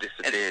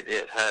 Disappeared, yeah,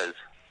 it has.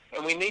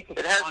 And we need to.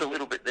 It has a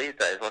little bit these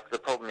days. Like, the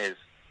problem is,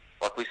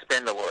 like, we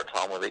spend a lot of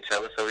time with each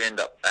other, so we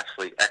end up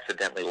actually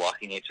accidentally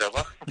liking each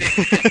other, which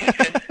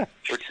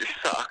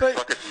sucks.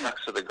 Like, it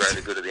sucks for the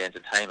greater good of the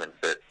entertainment.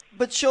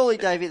 But surely,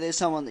 Davey, there's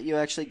someone that you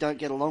actually don't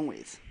get along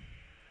with.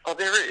 Oh,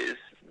 there is.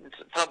 It's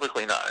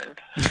publicly known.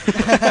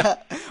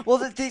 Well,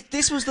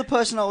 this was the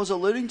person I was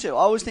alluding to.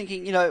 I was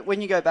thinking, you know,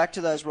 when you go back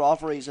to those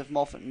rivalries of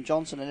Moffat and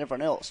Johnson and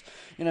everyone else,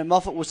 you know,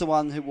 Moffat was the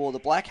one who wore the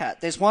black hat.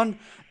 There's one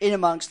in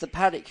amongst the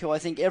paddock who I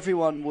think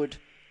everyone would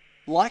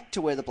like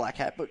to wear the black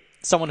hat, but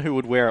someone who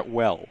would wear it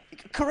well.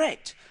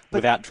 Correct.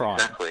 Without trying.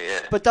 Exactly,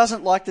 yeah. But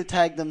doesn't like the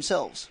tag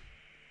themselves.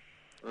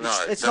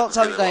 No, it's not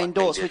something really they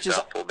endorse, which is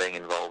or being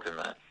involved in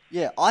that.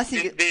 Yeah, I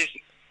think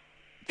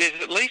there's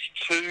at least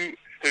two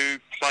who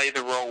play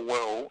the role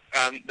well.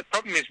 The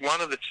problem is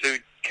one of the two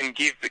can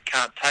give but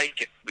can't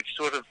take it, which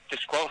sort of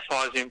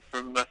disqualifies him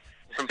from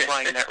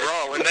playing that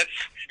role. And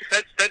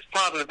that's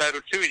part of the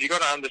battle too. Is you've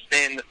got to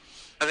understand that.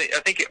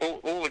 I think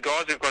all the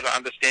guys have got to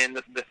understand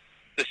that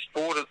the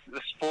sport of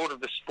the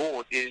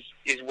sport is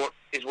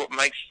what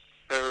makes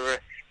for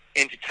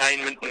entertaining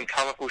entertainment and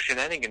colourful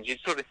shenanigans.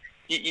 It's sort of,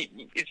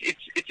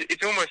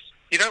 it's almost,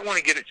 you don't want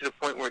to get it to the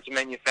point where it's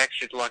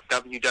manufactured like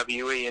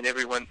WWE and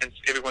everyone's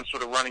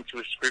sort of running to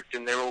a script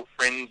and they're all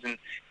friends and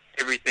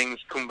everything's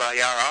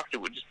kumbaya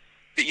afterwards.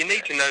 But you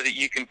need to know that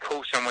you can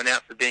call someone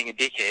out for being a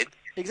dickhead.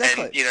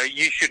 Exactly. And,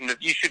 you shouldn't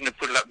have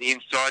put it up the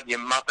inside, you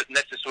muppet, and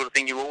that's the sort of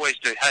thing you always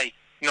do. Hey,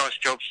 nice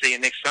job, see you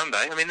next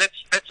Sunday. I mean, that's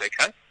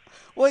okay.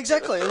 Well,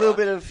 exactly. A little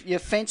bit of, you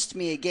fenced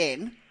me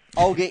again,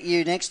 I'll get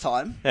you next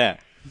time. Yeah.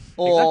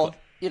 Or,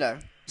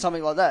 exactly.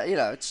 Something like that.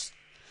 It's...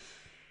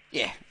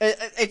 Yeah,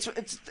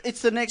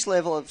 it's the next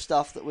level of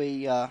stuff that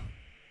we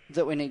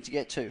need to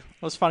get to.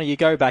 Well, it's funny, you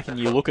go back and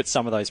you look at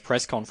some of those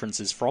press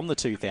conferences from the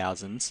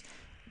 2000s,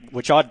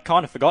 which I'd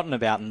kind of forgotten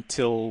about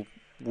until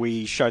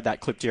we showed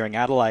that clip during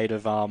Adelaide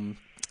of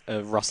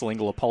Russell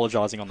Ingall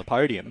apologising on the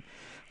podium.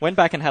 Went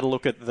back and had a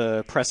look at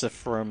the presser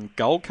from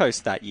Gold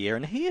Coast that year,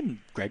 and he and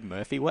Greg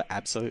Murphy were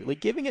absolutely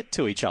giving it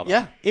to each other.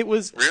 Yeah. It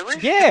was... Really?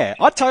 Yeah,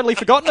 I'd totally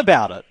forgotten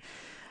about it.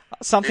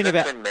 Something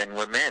that's about... when men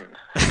were men.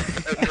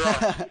 That's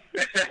right.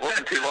 It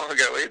wasn't too long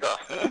ago either.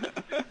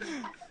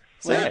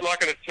 So it was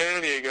like an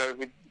eternity ago.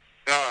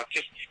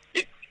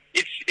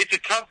 It's a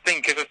tough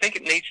thing because I think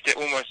it needs to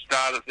almost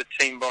start at the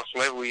team boss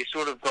level. You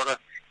sort of got to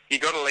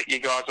let your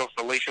guys off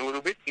the leash a little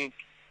bit. And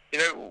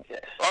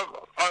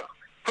I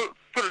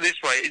put it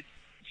this way: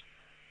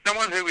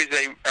 someone who is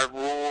a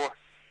raw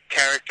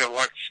character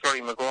like Scotty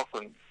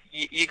McLaughlin,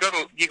 you got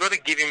to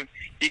give him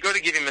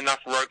enough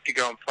rope to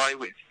go and play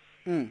with.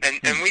 And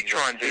we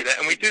try and do that,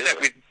 and we do that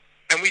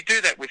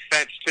with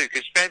Fabs too,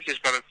 because Fabs has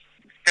got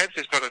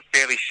a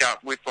fairly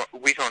sharp wit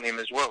on him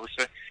as well.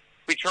 So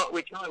we try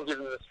and give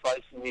them the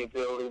space and the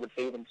ability to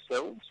be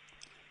themselves,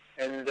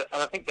 and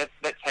I think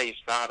that's how you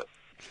start it.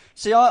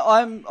 See,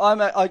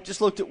 I just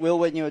looked at Will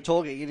when you were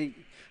talking, and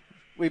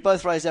we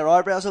both raised our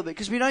eyebrows a little bit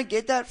because we don't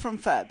get that from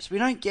Fabs. We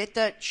don't get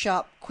that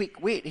sharp,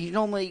 quick wit. He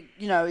normally,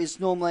 is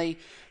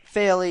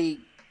fairly,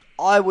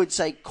 I would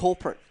say,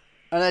 corporate.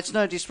 And that's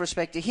no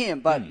disrespect to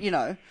him, but,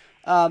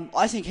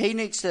 I think he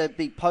needs to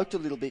be poked a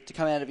little bit to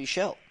come out of his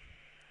shell.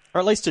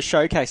 Or at least to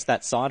showcase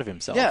that side of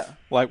himself. Yeah.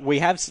 We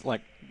have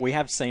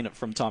seen it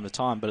from time to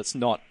time, but it's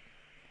not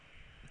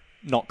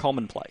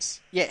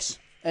commonplace. Yes,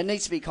 it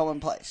needs to be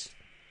commonplace.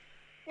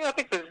 Yeah, I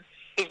think there's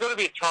got to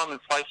be a time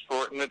and place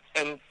for it,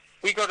 and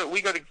we got to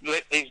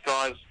let these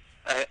guys,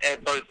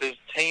 both as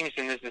teams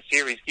and as the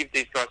series, give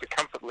these guys a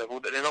comfort level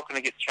that they're not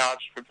going to get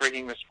charged for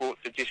bringing the sport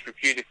to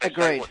disrepute if they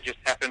say what just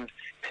happened.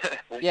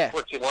 Yeah.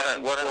 Why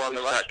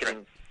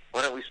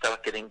don't we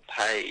start getting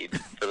paid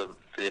for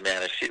the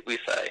amount of shit we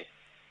say?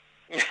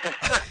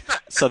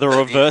 So the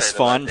reverse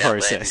fine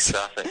process.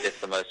 Stuff and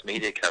gets the most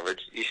media coverage.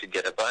 You should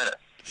get a bonus.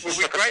 Well,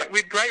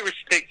 with great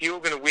respect, you're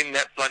going to win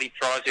that bloody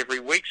prize every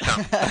week,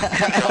 son.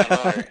 I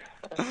know.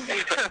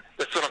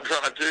 That's what I'm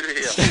trying to do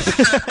here.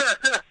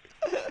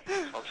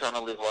 I'm trying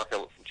to live like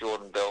a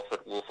Jordan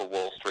Belfort Wolf of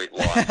Wall Street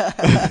life,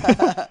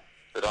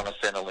 but on a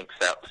Centrelink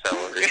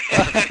salary.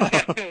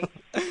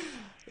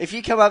 If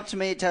you come up to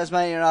me at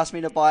Tasmania and ask me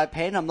to buy a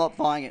pen, I'm not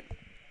buying it.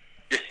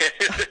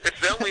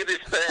 Sell me this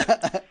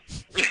pen.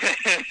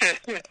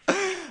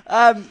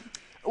 A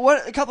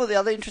couple of the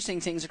other interesting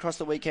things across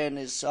the weekend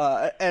is,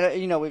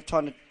 we've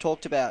kind of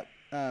talked about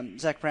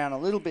Zak Brown a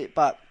little bit,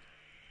 but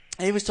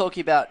he was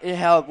talking about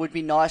how it would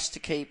be nice to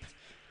keep,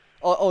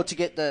 or to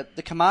get the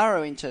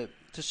Camaro into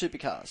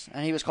supercars,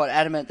 and he was quite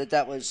adamant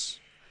that was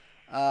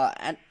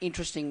an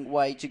interesting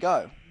way to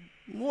go.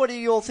 What do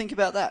you all think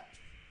about that?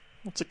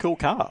 It's a cool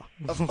car.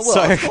 Of course.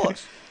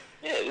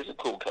 Yeah, it is a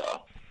cool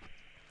car.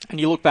 And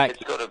you look back...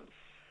 It's got to...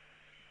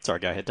 Sorry,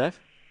 go ahead, Dave.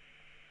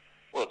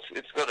 Well,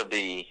 it's got to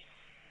be...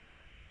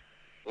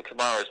 The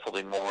Camaro is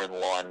probably more in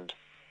line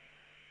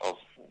of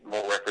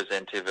more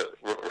representative of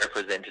what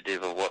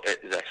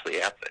is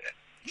actually out there.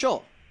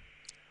 Sure.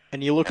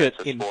 And you look it's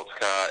at... a sports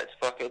car.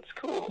 It's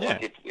cool. Yeah.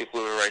 Like if we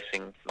were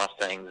racing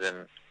Mustangs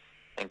and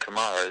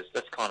Camaros,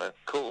 that's kind of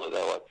cooler.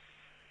 They're like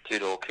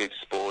two-door coupe,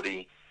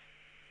 sporty.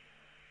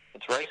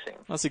 It's racing.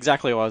 That's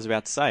exactly what I was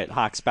about to say. It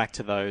harks back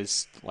to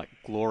those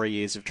glory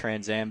years of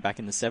Trans Am back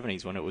in the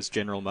 70s when it was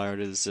General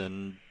Motors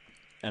and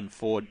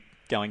Ford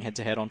going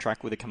head-to-head on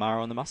track with the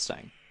Camaro and the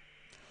Mustang.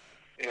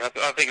 Yeah,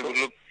 I think it would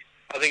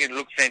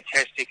look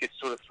fantastic. It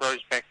sort of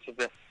throws back to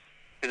the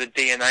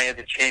DNA of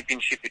the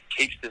championship. It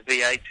keeps the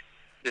V8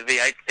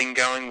 thing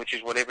going, which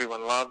is what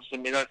everyone loves. I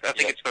mean, I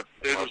think it's got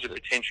oodles of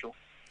potential.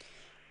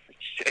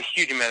 It's a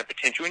huge amount of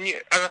potential. And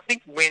I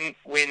think when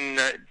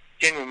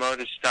General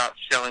Motors starts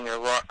selling a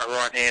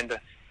right-hander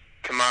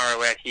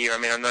Camaro out here, I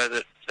mean, I know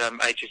that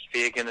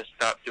HSV are going to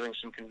start doing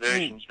some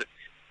conversions, but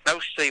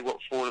they'll see what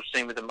Ford have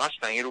seen with the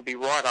Mustang. It'll be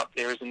right up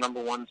there as the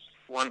number one,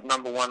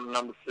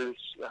 number two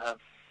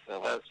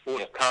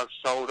sports cars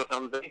sold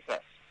on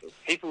VFAX.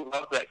 People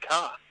love that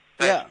car.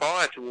 They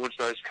aspire towards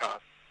those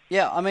cars.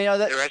 Yeah, I mean...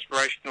 they're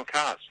aspirational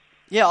cars.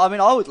 Yeah, I mean,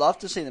 I would love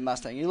to see the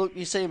Mustang.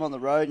 You see him on the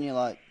road and you're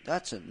like,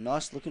 that's a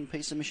nice-looking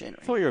piece of machinery.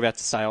 I thought you were about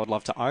to say I would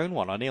love to own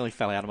one. I nearly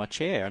fell out of my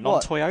chair. A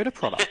non-Toyota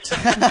product.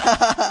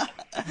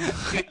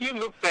 If you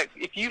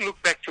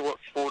look back to what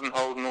Ford and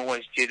Holden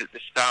always did at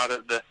the start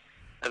of the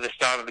at the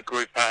start of the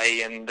Group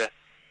A and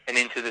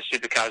into the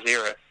supercars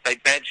era. They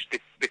badged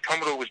the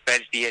Commodore was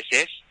badged the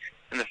SS,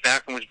 and the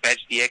Falcon was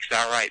badged the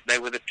XR8. They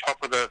were the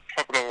top of the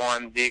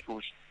line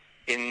vehicles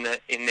in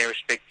their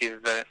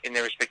respective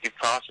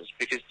classes,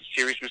 because the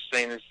series was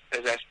seen as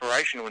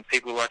aspirational, and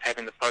people liked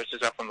having the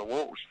posters up on the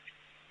walls.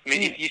 I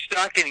mean, if you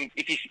start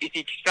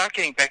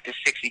getting back to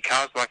sexy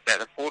cars like that,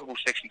 affordable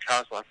sexy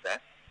cars like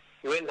that,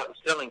 you end up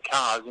selling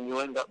cars and you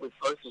end up with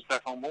posters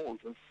back on walls.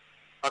 And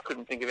I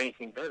couldn't think of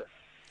anything better.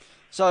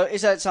 So,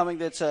 is that something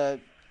that's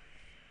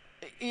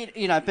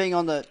being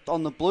on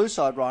the blue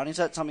side, Ryan? Is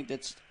that something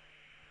that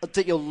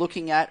you're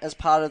looking at as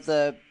part of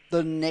the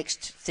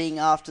next thing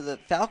after the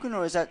Falcon,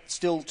 or is that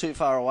still too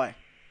far away?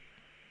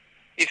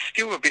 It's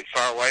still a bit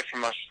far away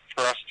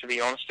for us, to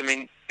be honest. I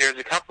mean, there's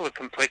a couple of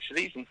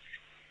complexities, and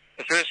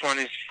the first one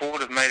is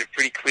Ford have made it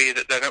pretty clear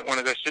that they don't want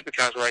to go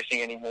supercars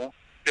racing anymore,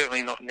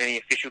 certainly not in any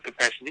official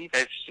capacity.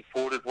 They've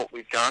supported what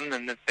we've done,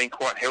 and they've been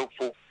quite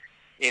helpful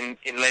in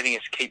letting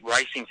us keep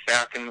racing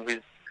Falcon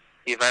with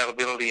the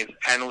availability of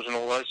panels and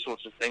all those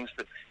sorts of things.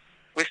 But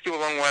we're still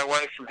a long way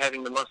away from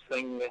having the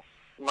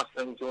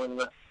Mustang join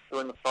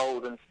the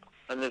fold, and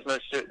there's no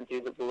certainty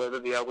that we'll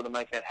ever be able to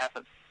make that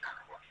happen.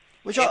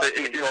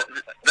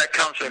 That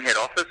comes from head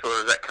office, or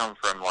does that come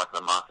from like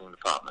the marketing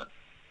department?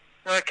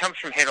 No, it comes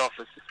from head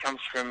office. It comes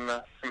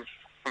from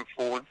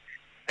Ford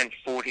and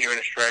Ford here in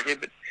Australia.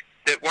 But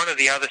one of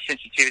the other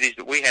sensitivities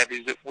that we have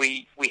is that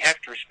we have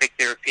to respect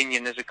their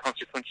opinion as a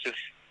consequence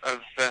of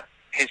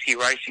Penske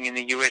Racing in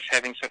the US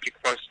having such a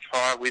close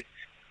tie with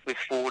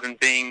Ford and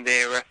being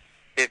their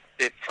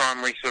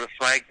primary sort of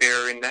flag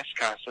bearer in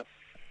NASCAR. So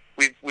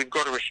we've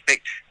got to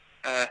respect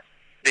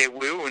their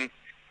will and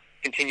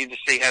continue to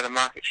see how the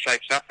market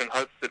shapes up, and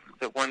hope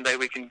that one day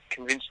we can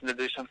convince them to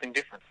do something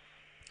different.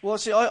 Well,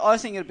 see, I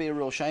think it'd be a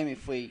real shame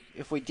if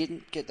we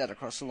didn't get that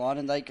across the line,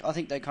 and I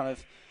think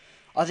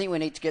we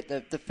need to get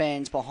the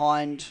fans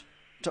behind,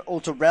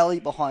 to rally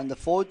behind the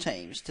Ford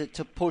teams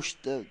to push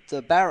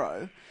the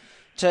Barrow,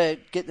 to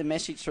get the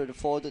message through to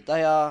Ford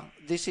that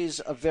this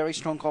is a very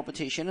strong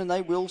competition, and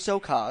they will sell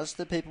cars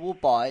that people will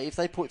buy if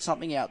they put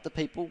something out that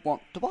people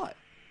want to buy.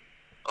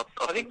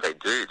 I think they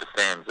do. The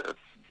fans are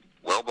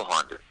well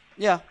behind it.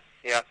 Yeah.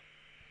 Yeah,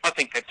 I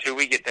think that too.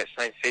 We get that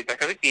same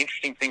feedback. I think the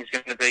interesting thing is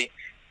going to be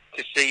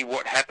to see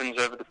what happens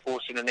over the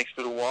course of the next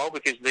little while,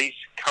 because these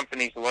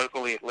companies,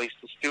 locally at least,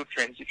 are still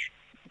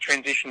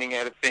transitioning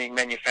out of being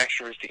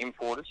manufacturers to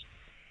importers.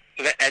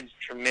 So that adds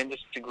a tremendous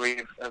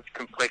degree of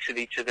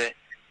complexity to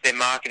their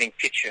marketing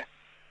picture.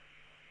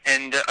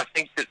 And I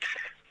think that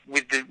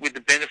with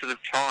the benefit of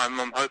time,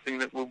 I'm hoping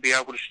that we'll be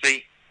able to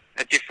see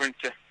a different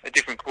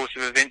course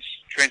of events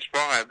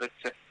transpire. But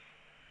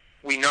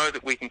we know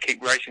that we can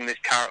keep racing this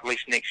car at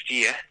least next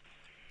year,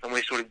 and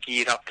we're sort of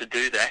geared up to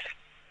do that.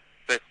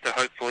 But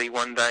hopefully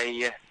one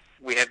day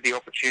we have the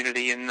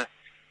opportunity and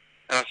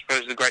I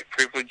suppose the great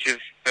privilege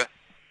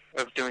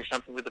of doing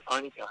something with the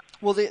pony car.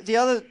 Well,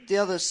 the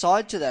other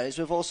side to that is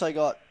we've also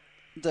got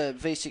the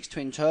V6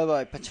 twin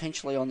turbo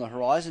potentially on the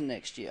horizon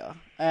next year,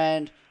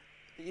 and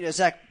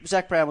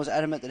Zak Brown was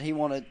adamant that he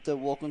wanted the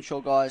Walkinshaw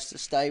guys to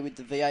stay with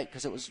the V8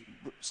 because it was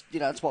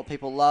it's what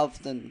people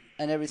loved and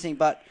everything.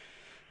 But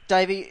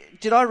Davey,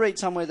 did I read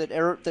somewhere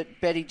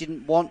that Betty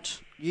didn't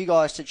want you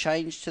guys to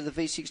change to the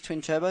V6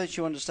 twin turbo?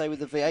 She wanted to stay with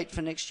the V8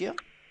 for next year?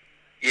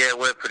 Yeah,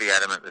 we're pretty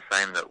adamant the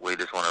same, that we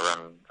just want to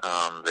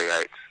run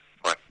V8s,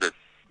 like the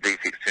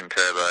V6 twin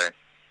turbo.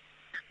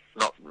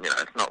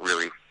 It's not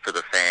really for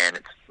the fan,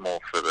 it's more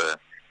for the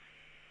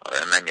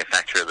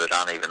manufacturer that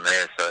aren't even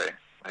there, so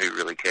who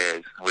really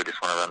cares? We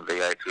just want to run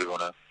V8s. We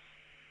want to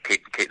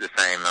keep the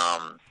same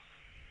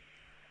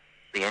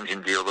the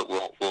engine deal that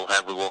we'll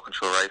have with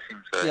Walkinshaw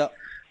Racing, so yep.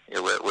 Yeah,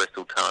 we're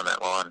still towing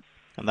that line.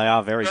 And they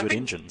are very good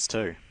engines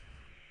too.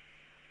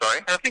 Sorry?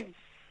 I think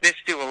they're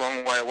still a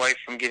long way away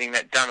from getting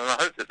that done, and I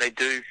hope that they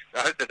do.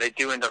 I hope that they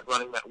do end up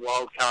running that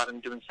wild card and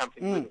doing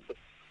something with it.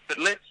 But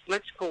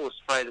let's call a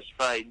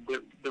spade.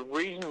 The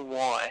reason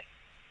why,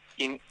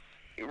 in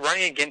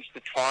running against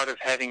the tide of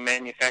having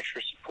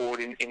manufacturer support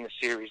in the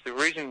series, the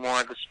reason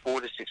why the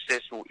sport is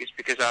successful is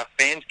because our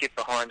fans get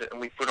behind it and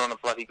we put on a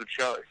bloody good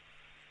show.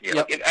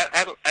 Yeah.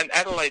 And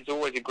Adelaide's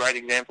always a great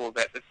example of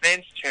that. The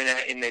fans turn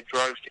out in their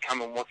droves to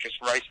come and watch us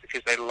race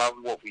because they love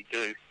what we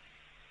do.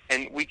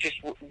 And we just,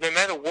 no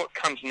matter what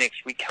comes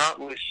next, we can't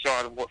lose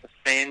sight of what the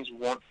fans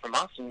want from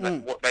us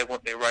and what they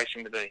want their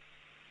racing to be.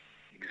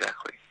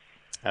 Exactly.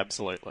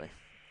 Absolutely.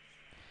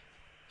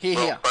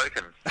 Well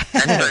spoken.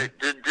 And so,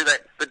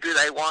 do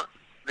they want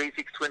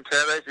V6 twin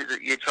turbos? Is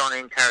it you're trying to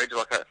encourage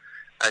like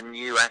a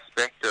new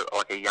aspect, of,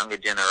 like a younger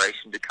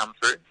generation to come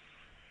through?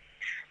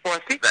 Well, I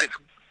think that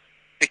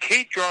the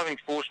key driving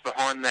force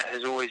behind that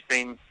has always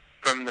been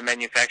from the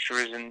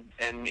manufacturers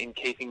and in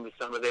keeping with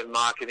some of their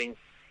marketing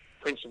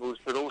principles,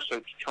 but also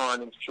to try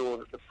and ensure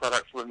that the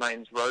product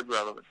remains road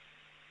relevant.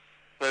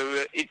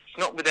 So it's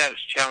not without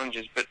its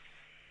challenges, but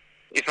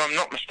if I'm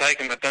not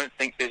mistaken, I don't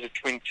think there's a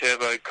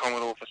twin-turbo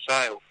Commodore for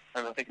sale,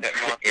 and I think that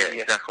might be...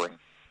 Yeah, exactly.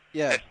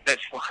 Yeah.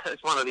 That's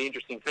one of the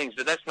interesting things.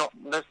 But that's not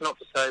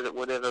to say that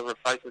whatever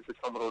replaces the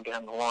Commodore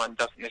down the line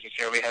doesn't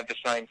necessarily have the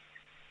same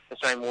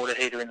water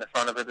heater in the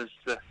front of it as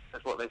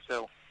what they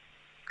sell.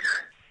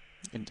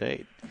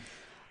 Indeed.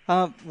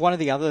 One of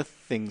the other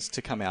things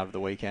to come out of the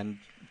weekend,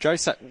 Joe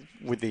sat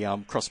with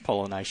the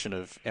cross-pollination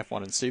of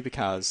F1 and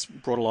supercars,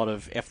 brought a lot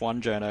of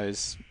F1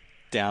 journos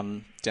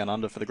down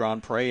under for the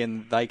Grand Prix,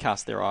 and they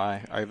cast their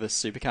eye over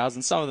supercars,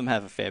 and some of them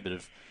have a fair bit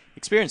of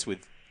experience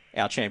with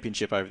our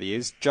championship over the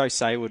years. Joe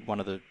Saywood, one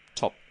of the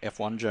top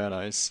F1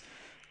 journos,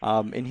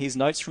 in his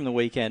notes from the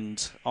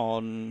weekend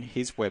on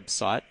his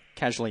website,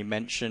 casually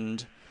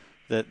mentioned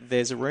that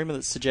there's a rumour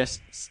that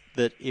suggests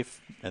that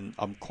if, and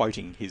I'm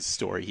quoting his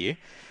story here,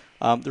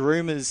 the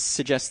rumours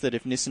suggest that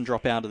if Nissan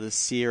drop out of the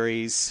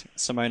series,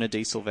 Simona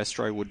Di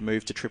Silvestro would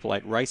move to Triple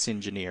Eight Race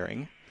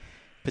Engineering,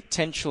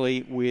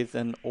 potentially with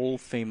an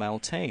all-female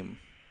team.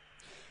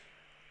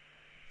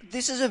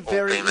 This is a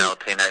very... All-female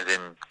team as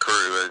in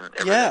crew and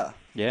everything.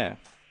 Yeah.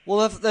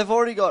 Well, they've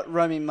already got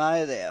Romy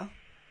Mayer there,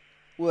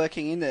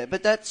 working in there.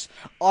 But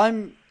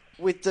I'm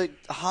with the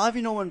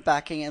Harvey Norman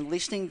backing and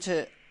listening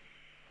to...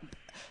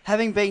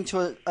 Having been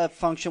to a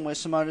function where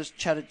Simona's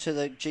chatted to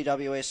the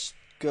GWS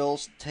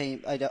girls team,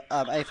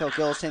 AFL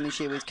girls team this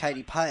year with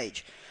Katie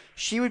Page,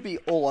 she would be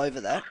all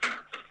over that.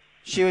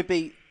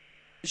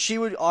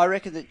 I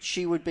reckon that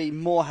she would be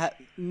more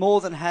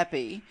than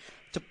happy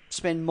to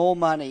spend more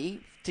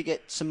money to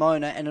get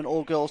Simona and an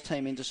all-girls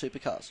team into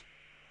supercars.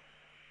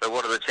 So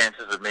what are the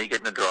chances of me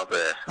getting a drive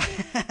there?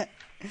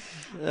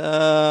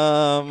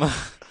 0?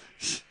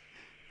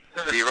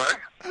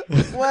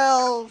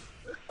 Well...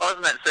 Oh,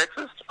 isn't that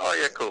sexist? Oh,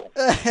 yeah, cool.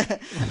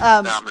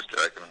 No, I'm just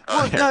joking.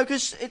 Well, no,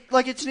 because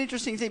it's an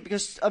interesting thing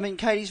because, I mean,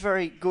 Katie's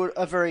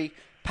very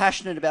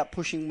passionate about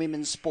pushing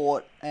women's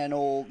sport and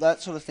all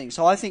that sort of thing.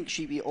 So I think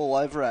she'd be all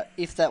over it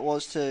if that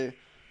was to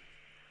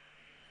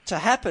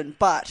happen.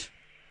 But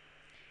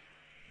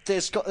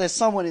there's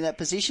someone in that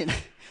position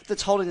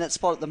that's holding that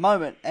spot at the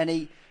moment, and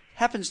he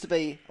happens to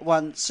be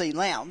one C.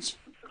 Lowndes.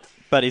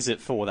 But is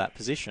it for that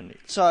position?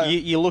 So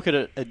you look at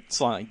it a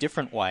slightly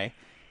different way.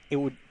 It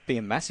would be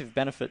a massive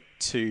benefit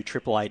to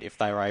Triple Eight if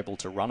they were able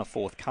to run a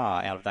fourth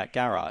car out of that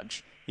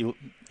garage.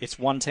 It's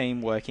one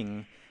team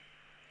working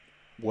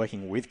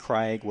with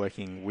Craig,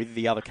 working with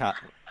the other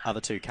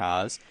two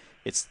cars.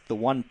 It's the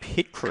one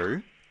pit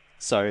crew,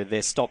 so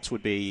their stops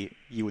would be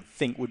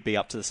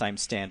up to the same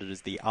standard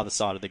as the other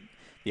side of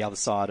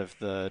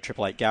the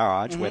Triple Eight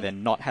garage, where they're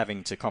not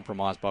having to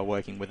compromise by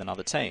working with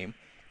another team.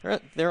 There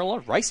are a lot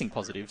of racing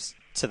positives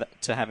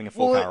to having a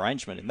four-car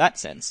arrangement in that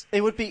sense.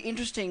 It would be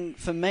interesting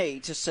for me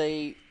to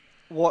see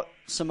what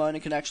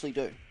Simona can actually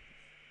do.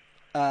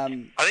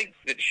 I think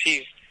that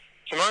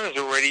Simona's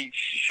already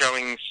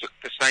showing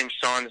the same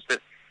signs that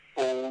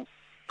all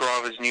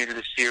drivers new to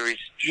the series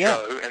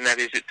show, and that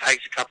is it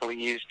takes a couple of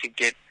years to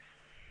get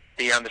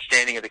the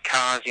understanding of the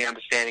cars, the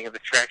understanding of the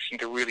tracks,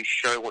 and to really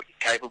show what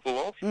you're capable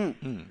of. And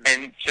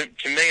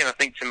to me, and I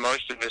think to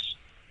most of us,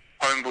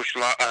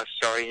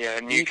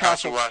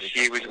 Newcastle last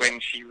year was when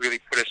she really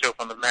put herself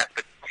on the map.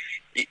 But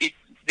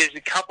there's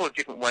a couple of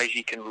different ways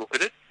you can look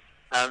at it.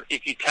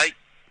 If you take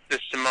the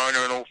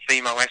Simona and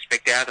all-female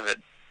aspect out of it,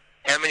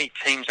 how many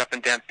teams up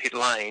and down pit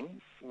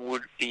lane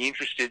would be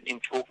interested in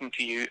talking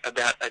to you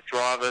about a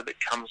driver that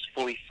comes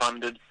fully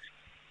funded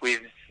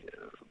with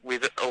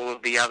all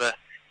of the other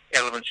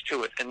elements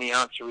to it? And the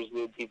answer is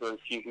there'd be very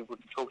few who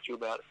wouldn't talk to you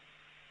about it.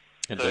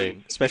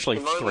 Indeed, so especially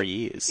Simona, 3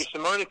 years. If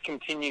Simona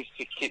continues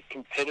to get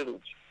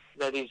competitive,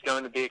 that is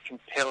going to be a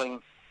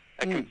compelling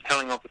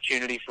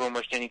opportunity for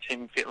almost any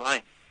team in pit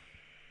lane.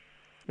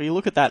 Well, you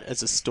look at that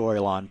as a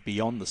storyline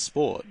beyond the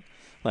sport.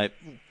 Like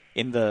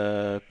in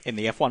the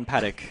F1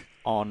 paddock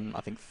on,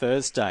 I think,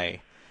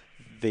 Thursday,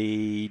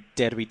 the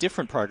Dare to Be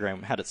Different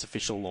program had its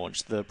official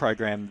launch. The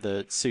program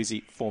that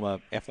former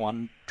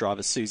F1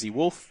 driver Susie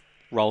Wolff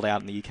rolled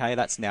out in the UK,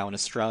 that's now in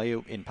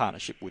Australia in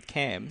partnership with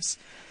CAMS.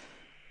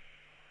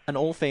 An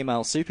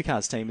all-female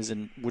supercars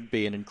team would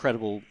be an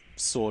incredible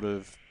sort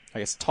of, I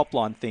guess,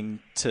 top-line thing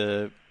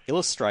to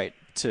illustrate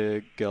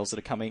to girls that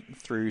are coming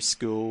through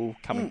school,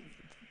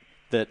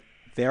 that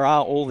there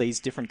are all these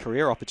different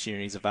career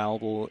opportunities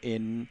available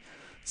in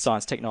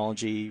science,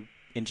 technology,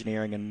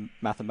 engineering, and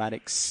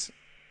mathematics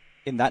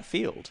in that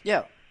field.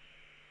 Yeah.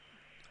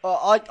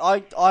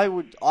 I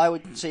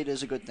would see it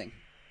as a good thing.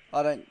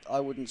 I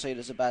wouldn't see it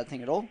as a bad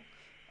thing at all,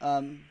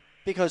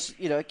 because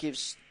it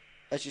gives,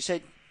 as you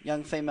said,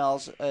 young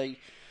females a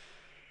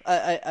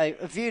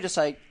view to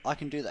say, I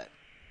can do that.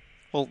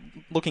 Well,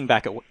 looking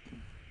back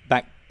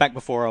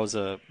before I was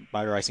a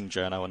motor racing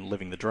journo and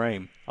living the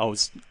dream, I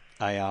was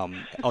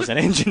an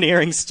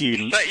engineering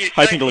student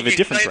hoping to live a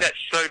different dream. You say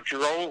that so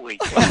drolly.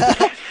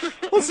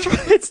 Well,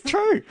 it's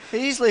true.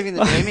 He's living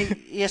the dream.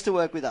 He has to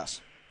work with us.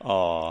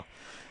 Oh,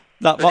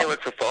 no, he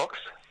work for Fox.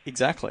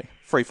 Exactly.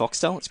 Free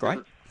Foxtel. It's great.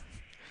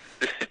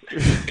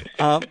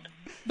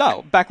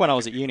 No, back when I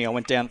was at uni,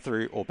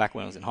 back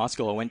when I was in high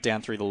school, I went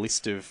down through the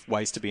list of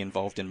ways to be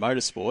involved in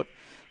motorsport.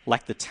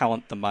 Lacked the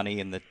talent, the money,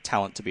 and the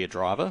talent to be a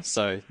driver.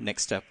 So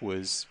next step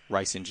was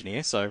race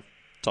engineer. So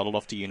toddled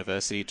off to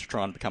university to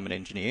try and become an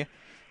engineer.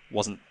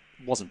 Wasn't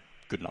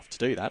good enough to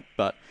do that,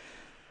 but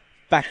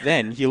back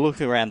then, you look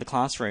around the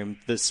classroom,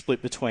 the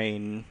split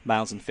between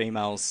males and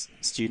females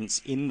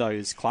students in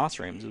those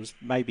classrooms, it was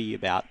maybe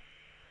about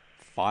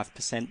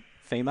 5%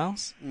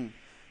 females.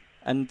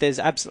 And there's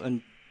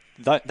absolutely...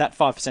 That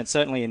 5%,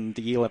 certainly in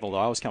the year level that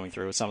I was coming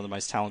through, was some of the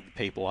most talented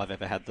people I've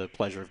ever had the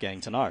pleasure of getting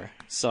to know.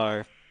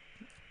 So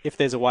if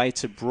there's a way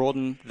to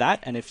broaden that,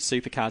 and if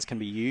supercars can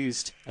be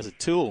used as a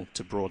tool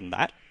to broaden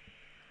that,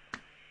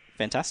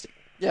 fantastic.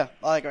 Yeah,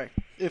 I agree.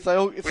 It's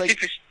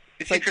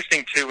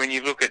interesting too when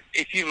you look at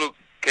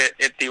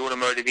the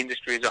automotive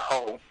industry as a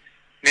whole.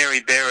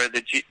 Mary Berra,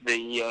 the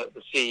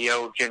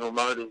CEO of General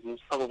Motors, is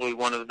probably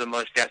one of the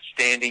most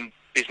outstanding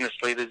business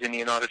leaders in the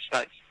United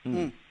States.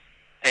 And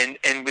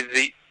with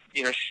the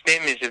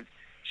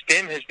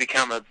STEM has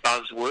become a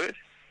buzzword,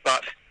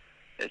 but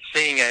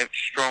seeing a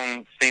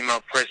strong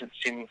female presence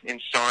in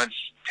science,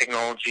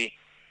 technology,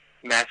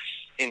 maths,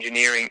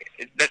 engineering,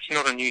 that's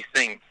not a new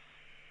thing.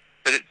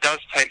 But it does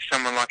take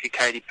someone like a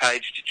Katie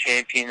Page to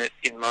champion it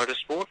in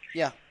motorsport.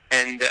 Yeah.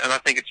 And I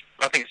think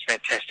it's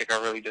fantastic.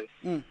 I really do.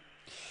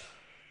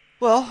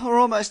 Well, we're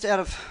almost out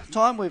of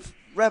time. We've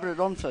rabbited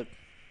on for.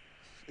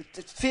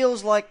 It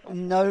feels like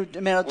no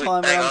amount of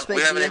time.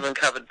 We haven't even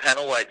covered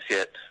panel weights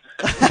yet.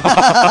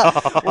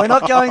 We're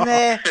not going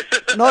there.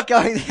 Not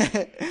going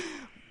there.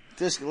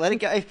 Just let it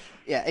go.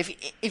 Yeah.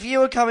 If you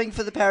were coming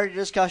for the parody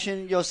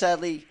discussion, you're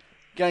sadly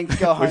going to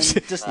go home.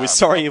 We're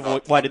sorry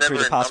you've waited through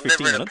the past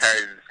 15 minutes. I'm never in a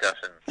parody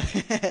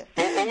discussion.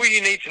 All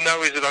you need to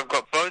know is that I've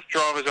got both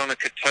drivers on a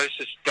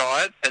ketosis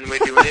diet, and we're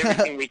doing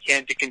everything we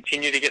can to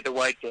continue to get the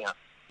weight down.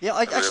 Yeah,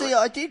 I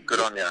did. Good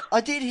on you. I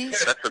did hear.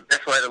 That's the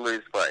best way to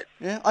lose weight.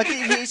 Yeah, I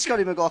did hear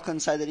Scotty McLaughlin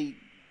say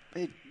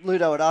that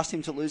Ludo had asked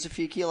him to lose a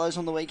few kilos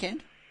on the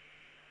weekend.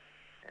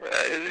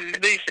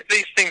 These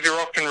things are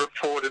often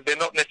reported. They're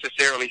not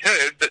necessarily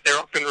heard, but they're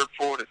often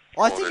reported.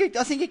 I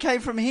think it came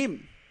from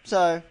him.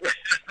 So,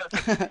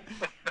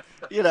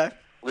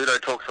 Ludo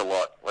talks a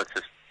lot. Let's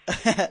just.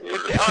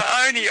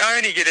 I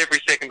only get every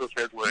second or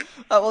third word.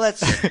 Oh well,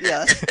 that's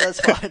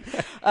fine.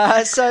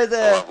 So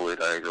I love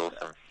Ludo. He's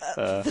awesome.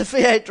 The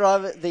V8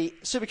 driver, the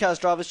Supercars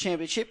Drivers'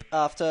 Championship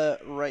after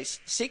race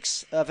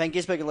 6, Van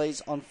Gisbergen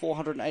leads on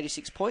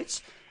 486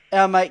 points.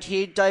 Our mate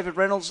here, David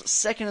Reynolds,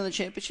 second in the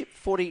championship,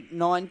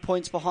 49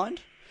 points behind.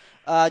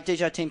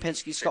 DJ Team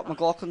Penske, Scott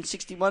McLaughlin,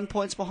 61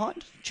 points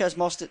behind. Chaz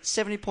Mostert,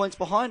 70 points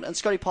behind. And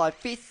Scotty Pye,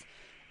 5th,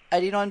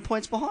 89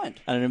 points behind.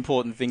 And an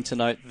important thing to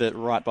note that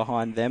right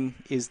behind them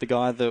is the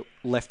guy that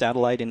left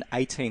Adelaide in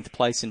 18th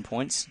place in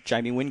points,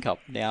 Jamie Whincup,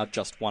 now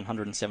just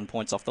 107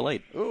 points off the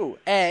lead. Ooh,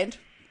 and...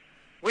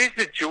 Where's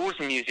the Jaws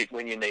music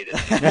when you need it?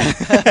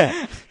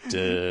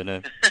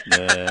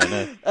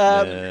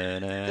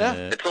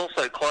 It's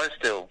also close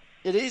still.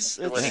 It is.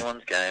 Still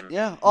anyone's game.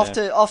 Yeah, off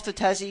to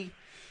Tassie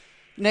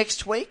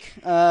next week.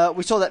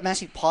 We saw that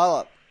massive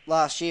pile-up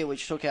last year,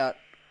 which took out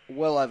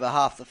well over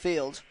half the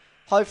field.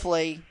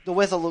 Hopefully, the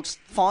weather looks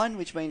fine,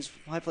 which means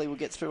hopefully we'll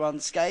get through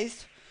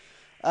unscathed.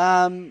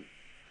 That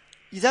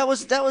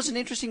was an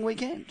interesting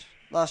weekend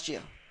last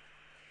year.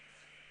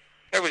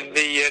 That was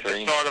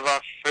the start of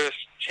our first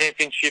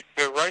championship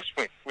race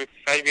with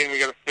Fabian. We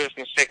got a first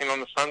and a second on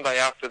the Sunday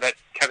after that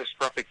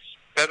catastrophic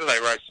Saturday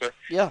race. So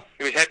yeah,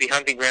 it was happy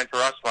hunting ground for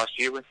us last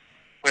year. We're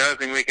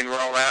hoping we can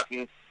roll out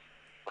and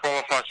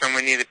qualify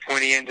somewhere near the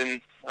pointy end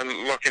and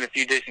lock in a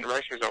few decent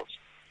race results.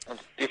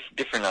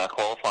 Different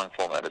qualifying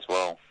format as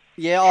well.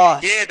 Yeah,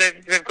 yeah,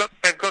 they've got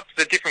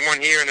the different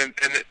one here, and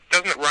it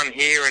doesn't run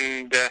here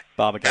and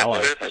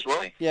Barbagallo as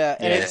well. Yeah,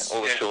 and it's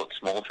all the short,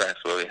 small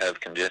tracks where we have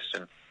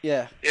congestion.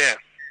 Yeah, yeah.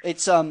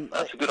 It's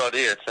that's a good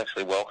idea. It's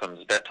actually welcome.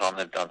 It's about time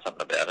they've done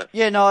something about it.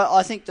 Yeah, no,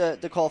 I think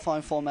the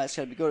qualifying format's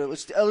going to be good. It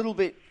was a little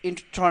bit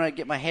trying to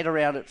get my head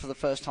around it for the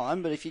first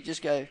time, but if you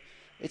just go,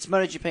 it's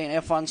MotoGP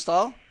and F1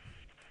 style,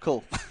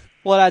 cool.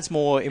 Well, it adds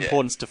more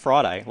importance to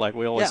Friday. Like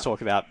we always talk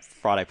about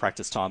Friday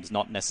practice times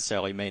not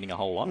necessarily meaning a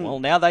whole lot. Well,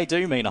 now they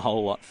do mean a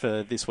whole lot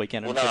for this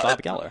weekend and for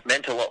Barbagallo. It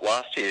meant a lot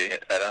last year.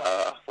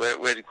 Where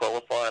did you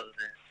qualify?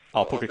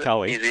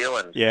 Pukekohe. New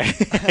Zealand. Yeah.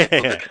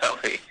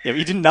 Pukekohe. Yeah, but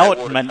you didn't know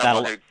it meant that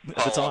at the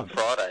time. On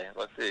Friday.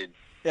 Dude.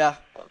 Yeah.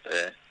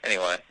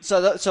 Anyway. For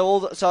a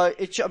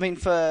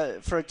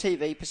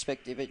TV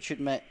perspective, it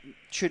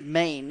should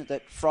mean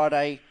that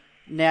Friday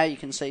now you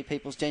can see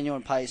people's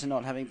genuine pace and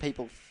not having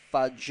people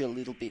fudge a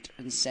little bit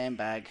and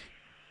sandbag.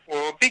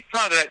 Well, a big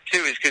part of that too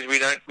is because we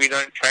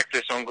don't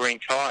practice on green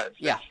tyres.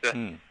 Yeah.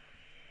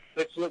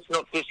 Let's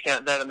not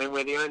discount that. I mean,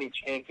 we're the only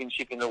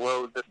championship in the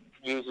world that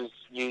uses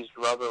used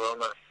rubber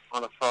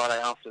on a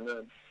Friday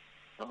afternoon.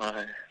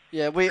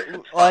 Yeah,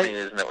 it's funny,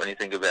 isn't it, when you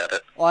think about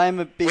it? I am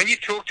a big. When you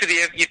talk to the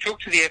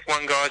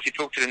F1 guys, you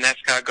talk to the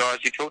NASCAR guys,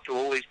 you talk to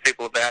all these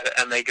people about it,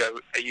 and they go,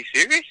 "Are you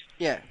serious?"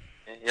 Yeah.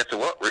 You have to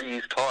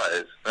reuse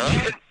tyres. No?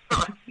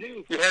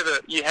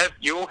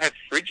 You all have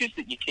fridges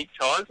that you keep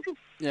tyres in.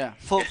 Yeah.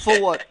 For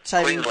what?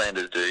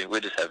 Queenslanders do. We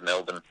just have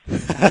Melbourne.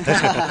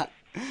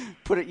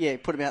 Put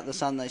them out in the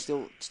sun. They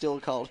still are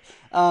cold.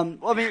 I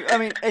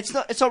mean, it's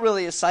not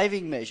really a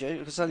saving measure.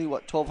 It's only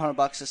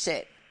 $1,200 a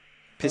set.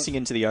 Pissing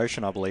into the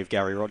ocean, I believe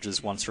Gary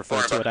Rogers once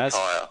referred to it as.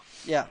 Tire.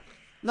 Yeah.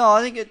 No,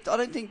 I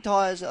don't think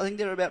tyres. I think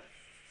they're about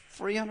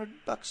 $300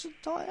 a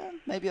tyre.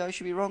 Maybe I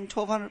should be wrong.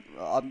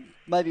 $1,200.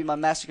 Maybe my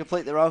maths are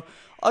completely wrong.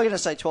 I'm going to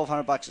say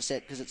 $1,200 a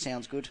set because it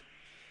sounds good.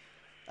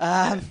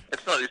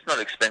 It's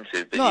not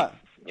expensive, but no.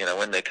 you know,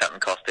 when they're cutting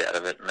cost out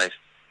of it, and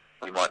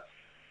we might,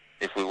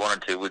 if we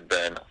wanted to, would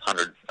burn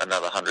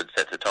another 100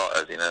 sets of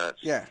tyres. You know,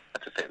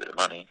 that's a fair bit of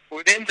money.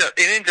 Well, it ends up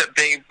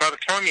being, by the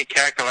time you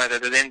calculate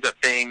it, it ends up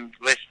being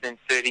less than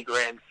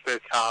 $30,000 per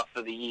car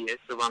for the year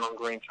to run on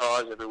green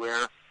tyres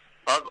everywhere.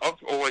 I've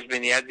always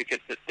been the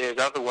advocate that there's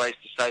other ways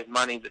to save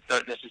money that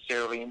don't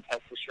necessarily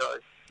impact the show.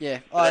 Yeah,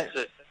 that's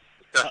a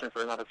discussion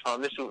for another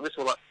time. This will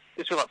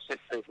upset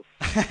people.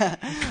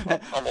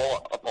 I'm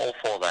all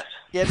for that.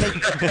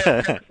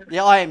 Yeah,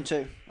 yeah, I am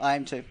too.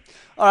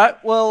 All right,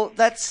 well,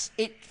 that's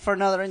it for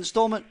another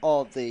instalment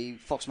of the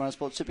Fox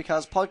Motorsport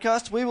Supercars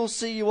podcast. We will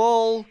see you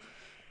all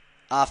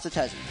after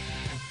Tasmania.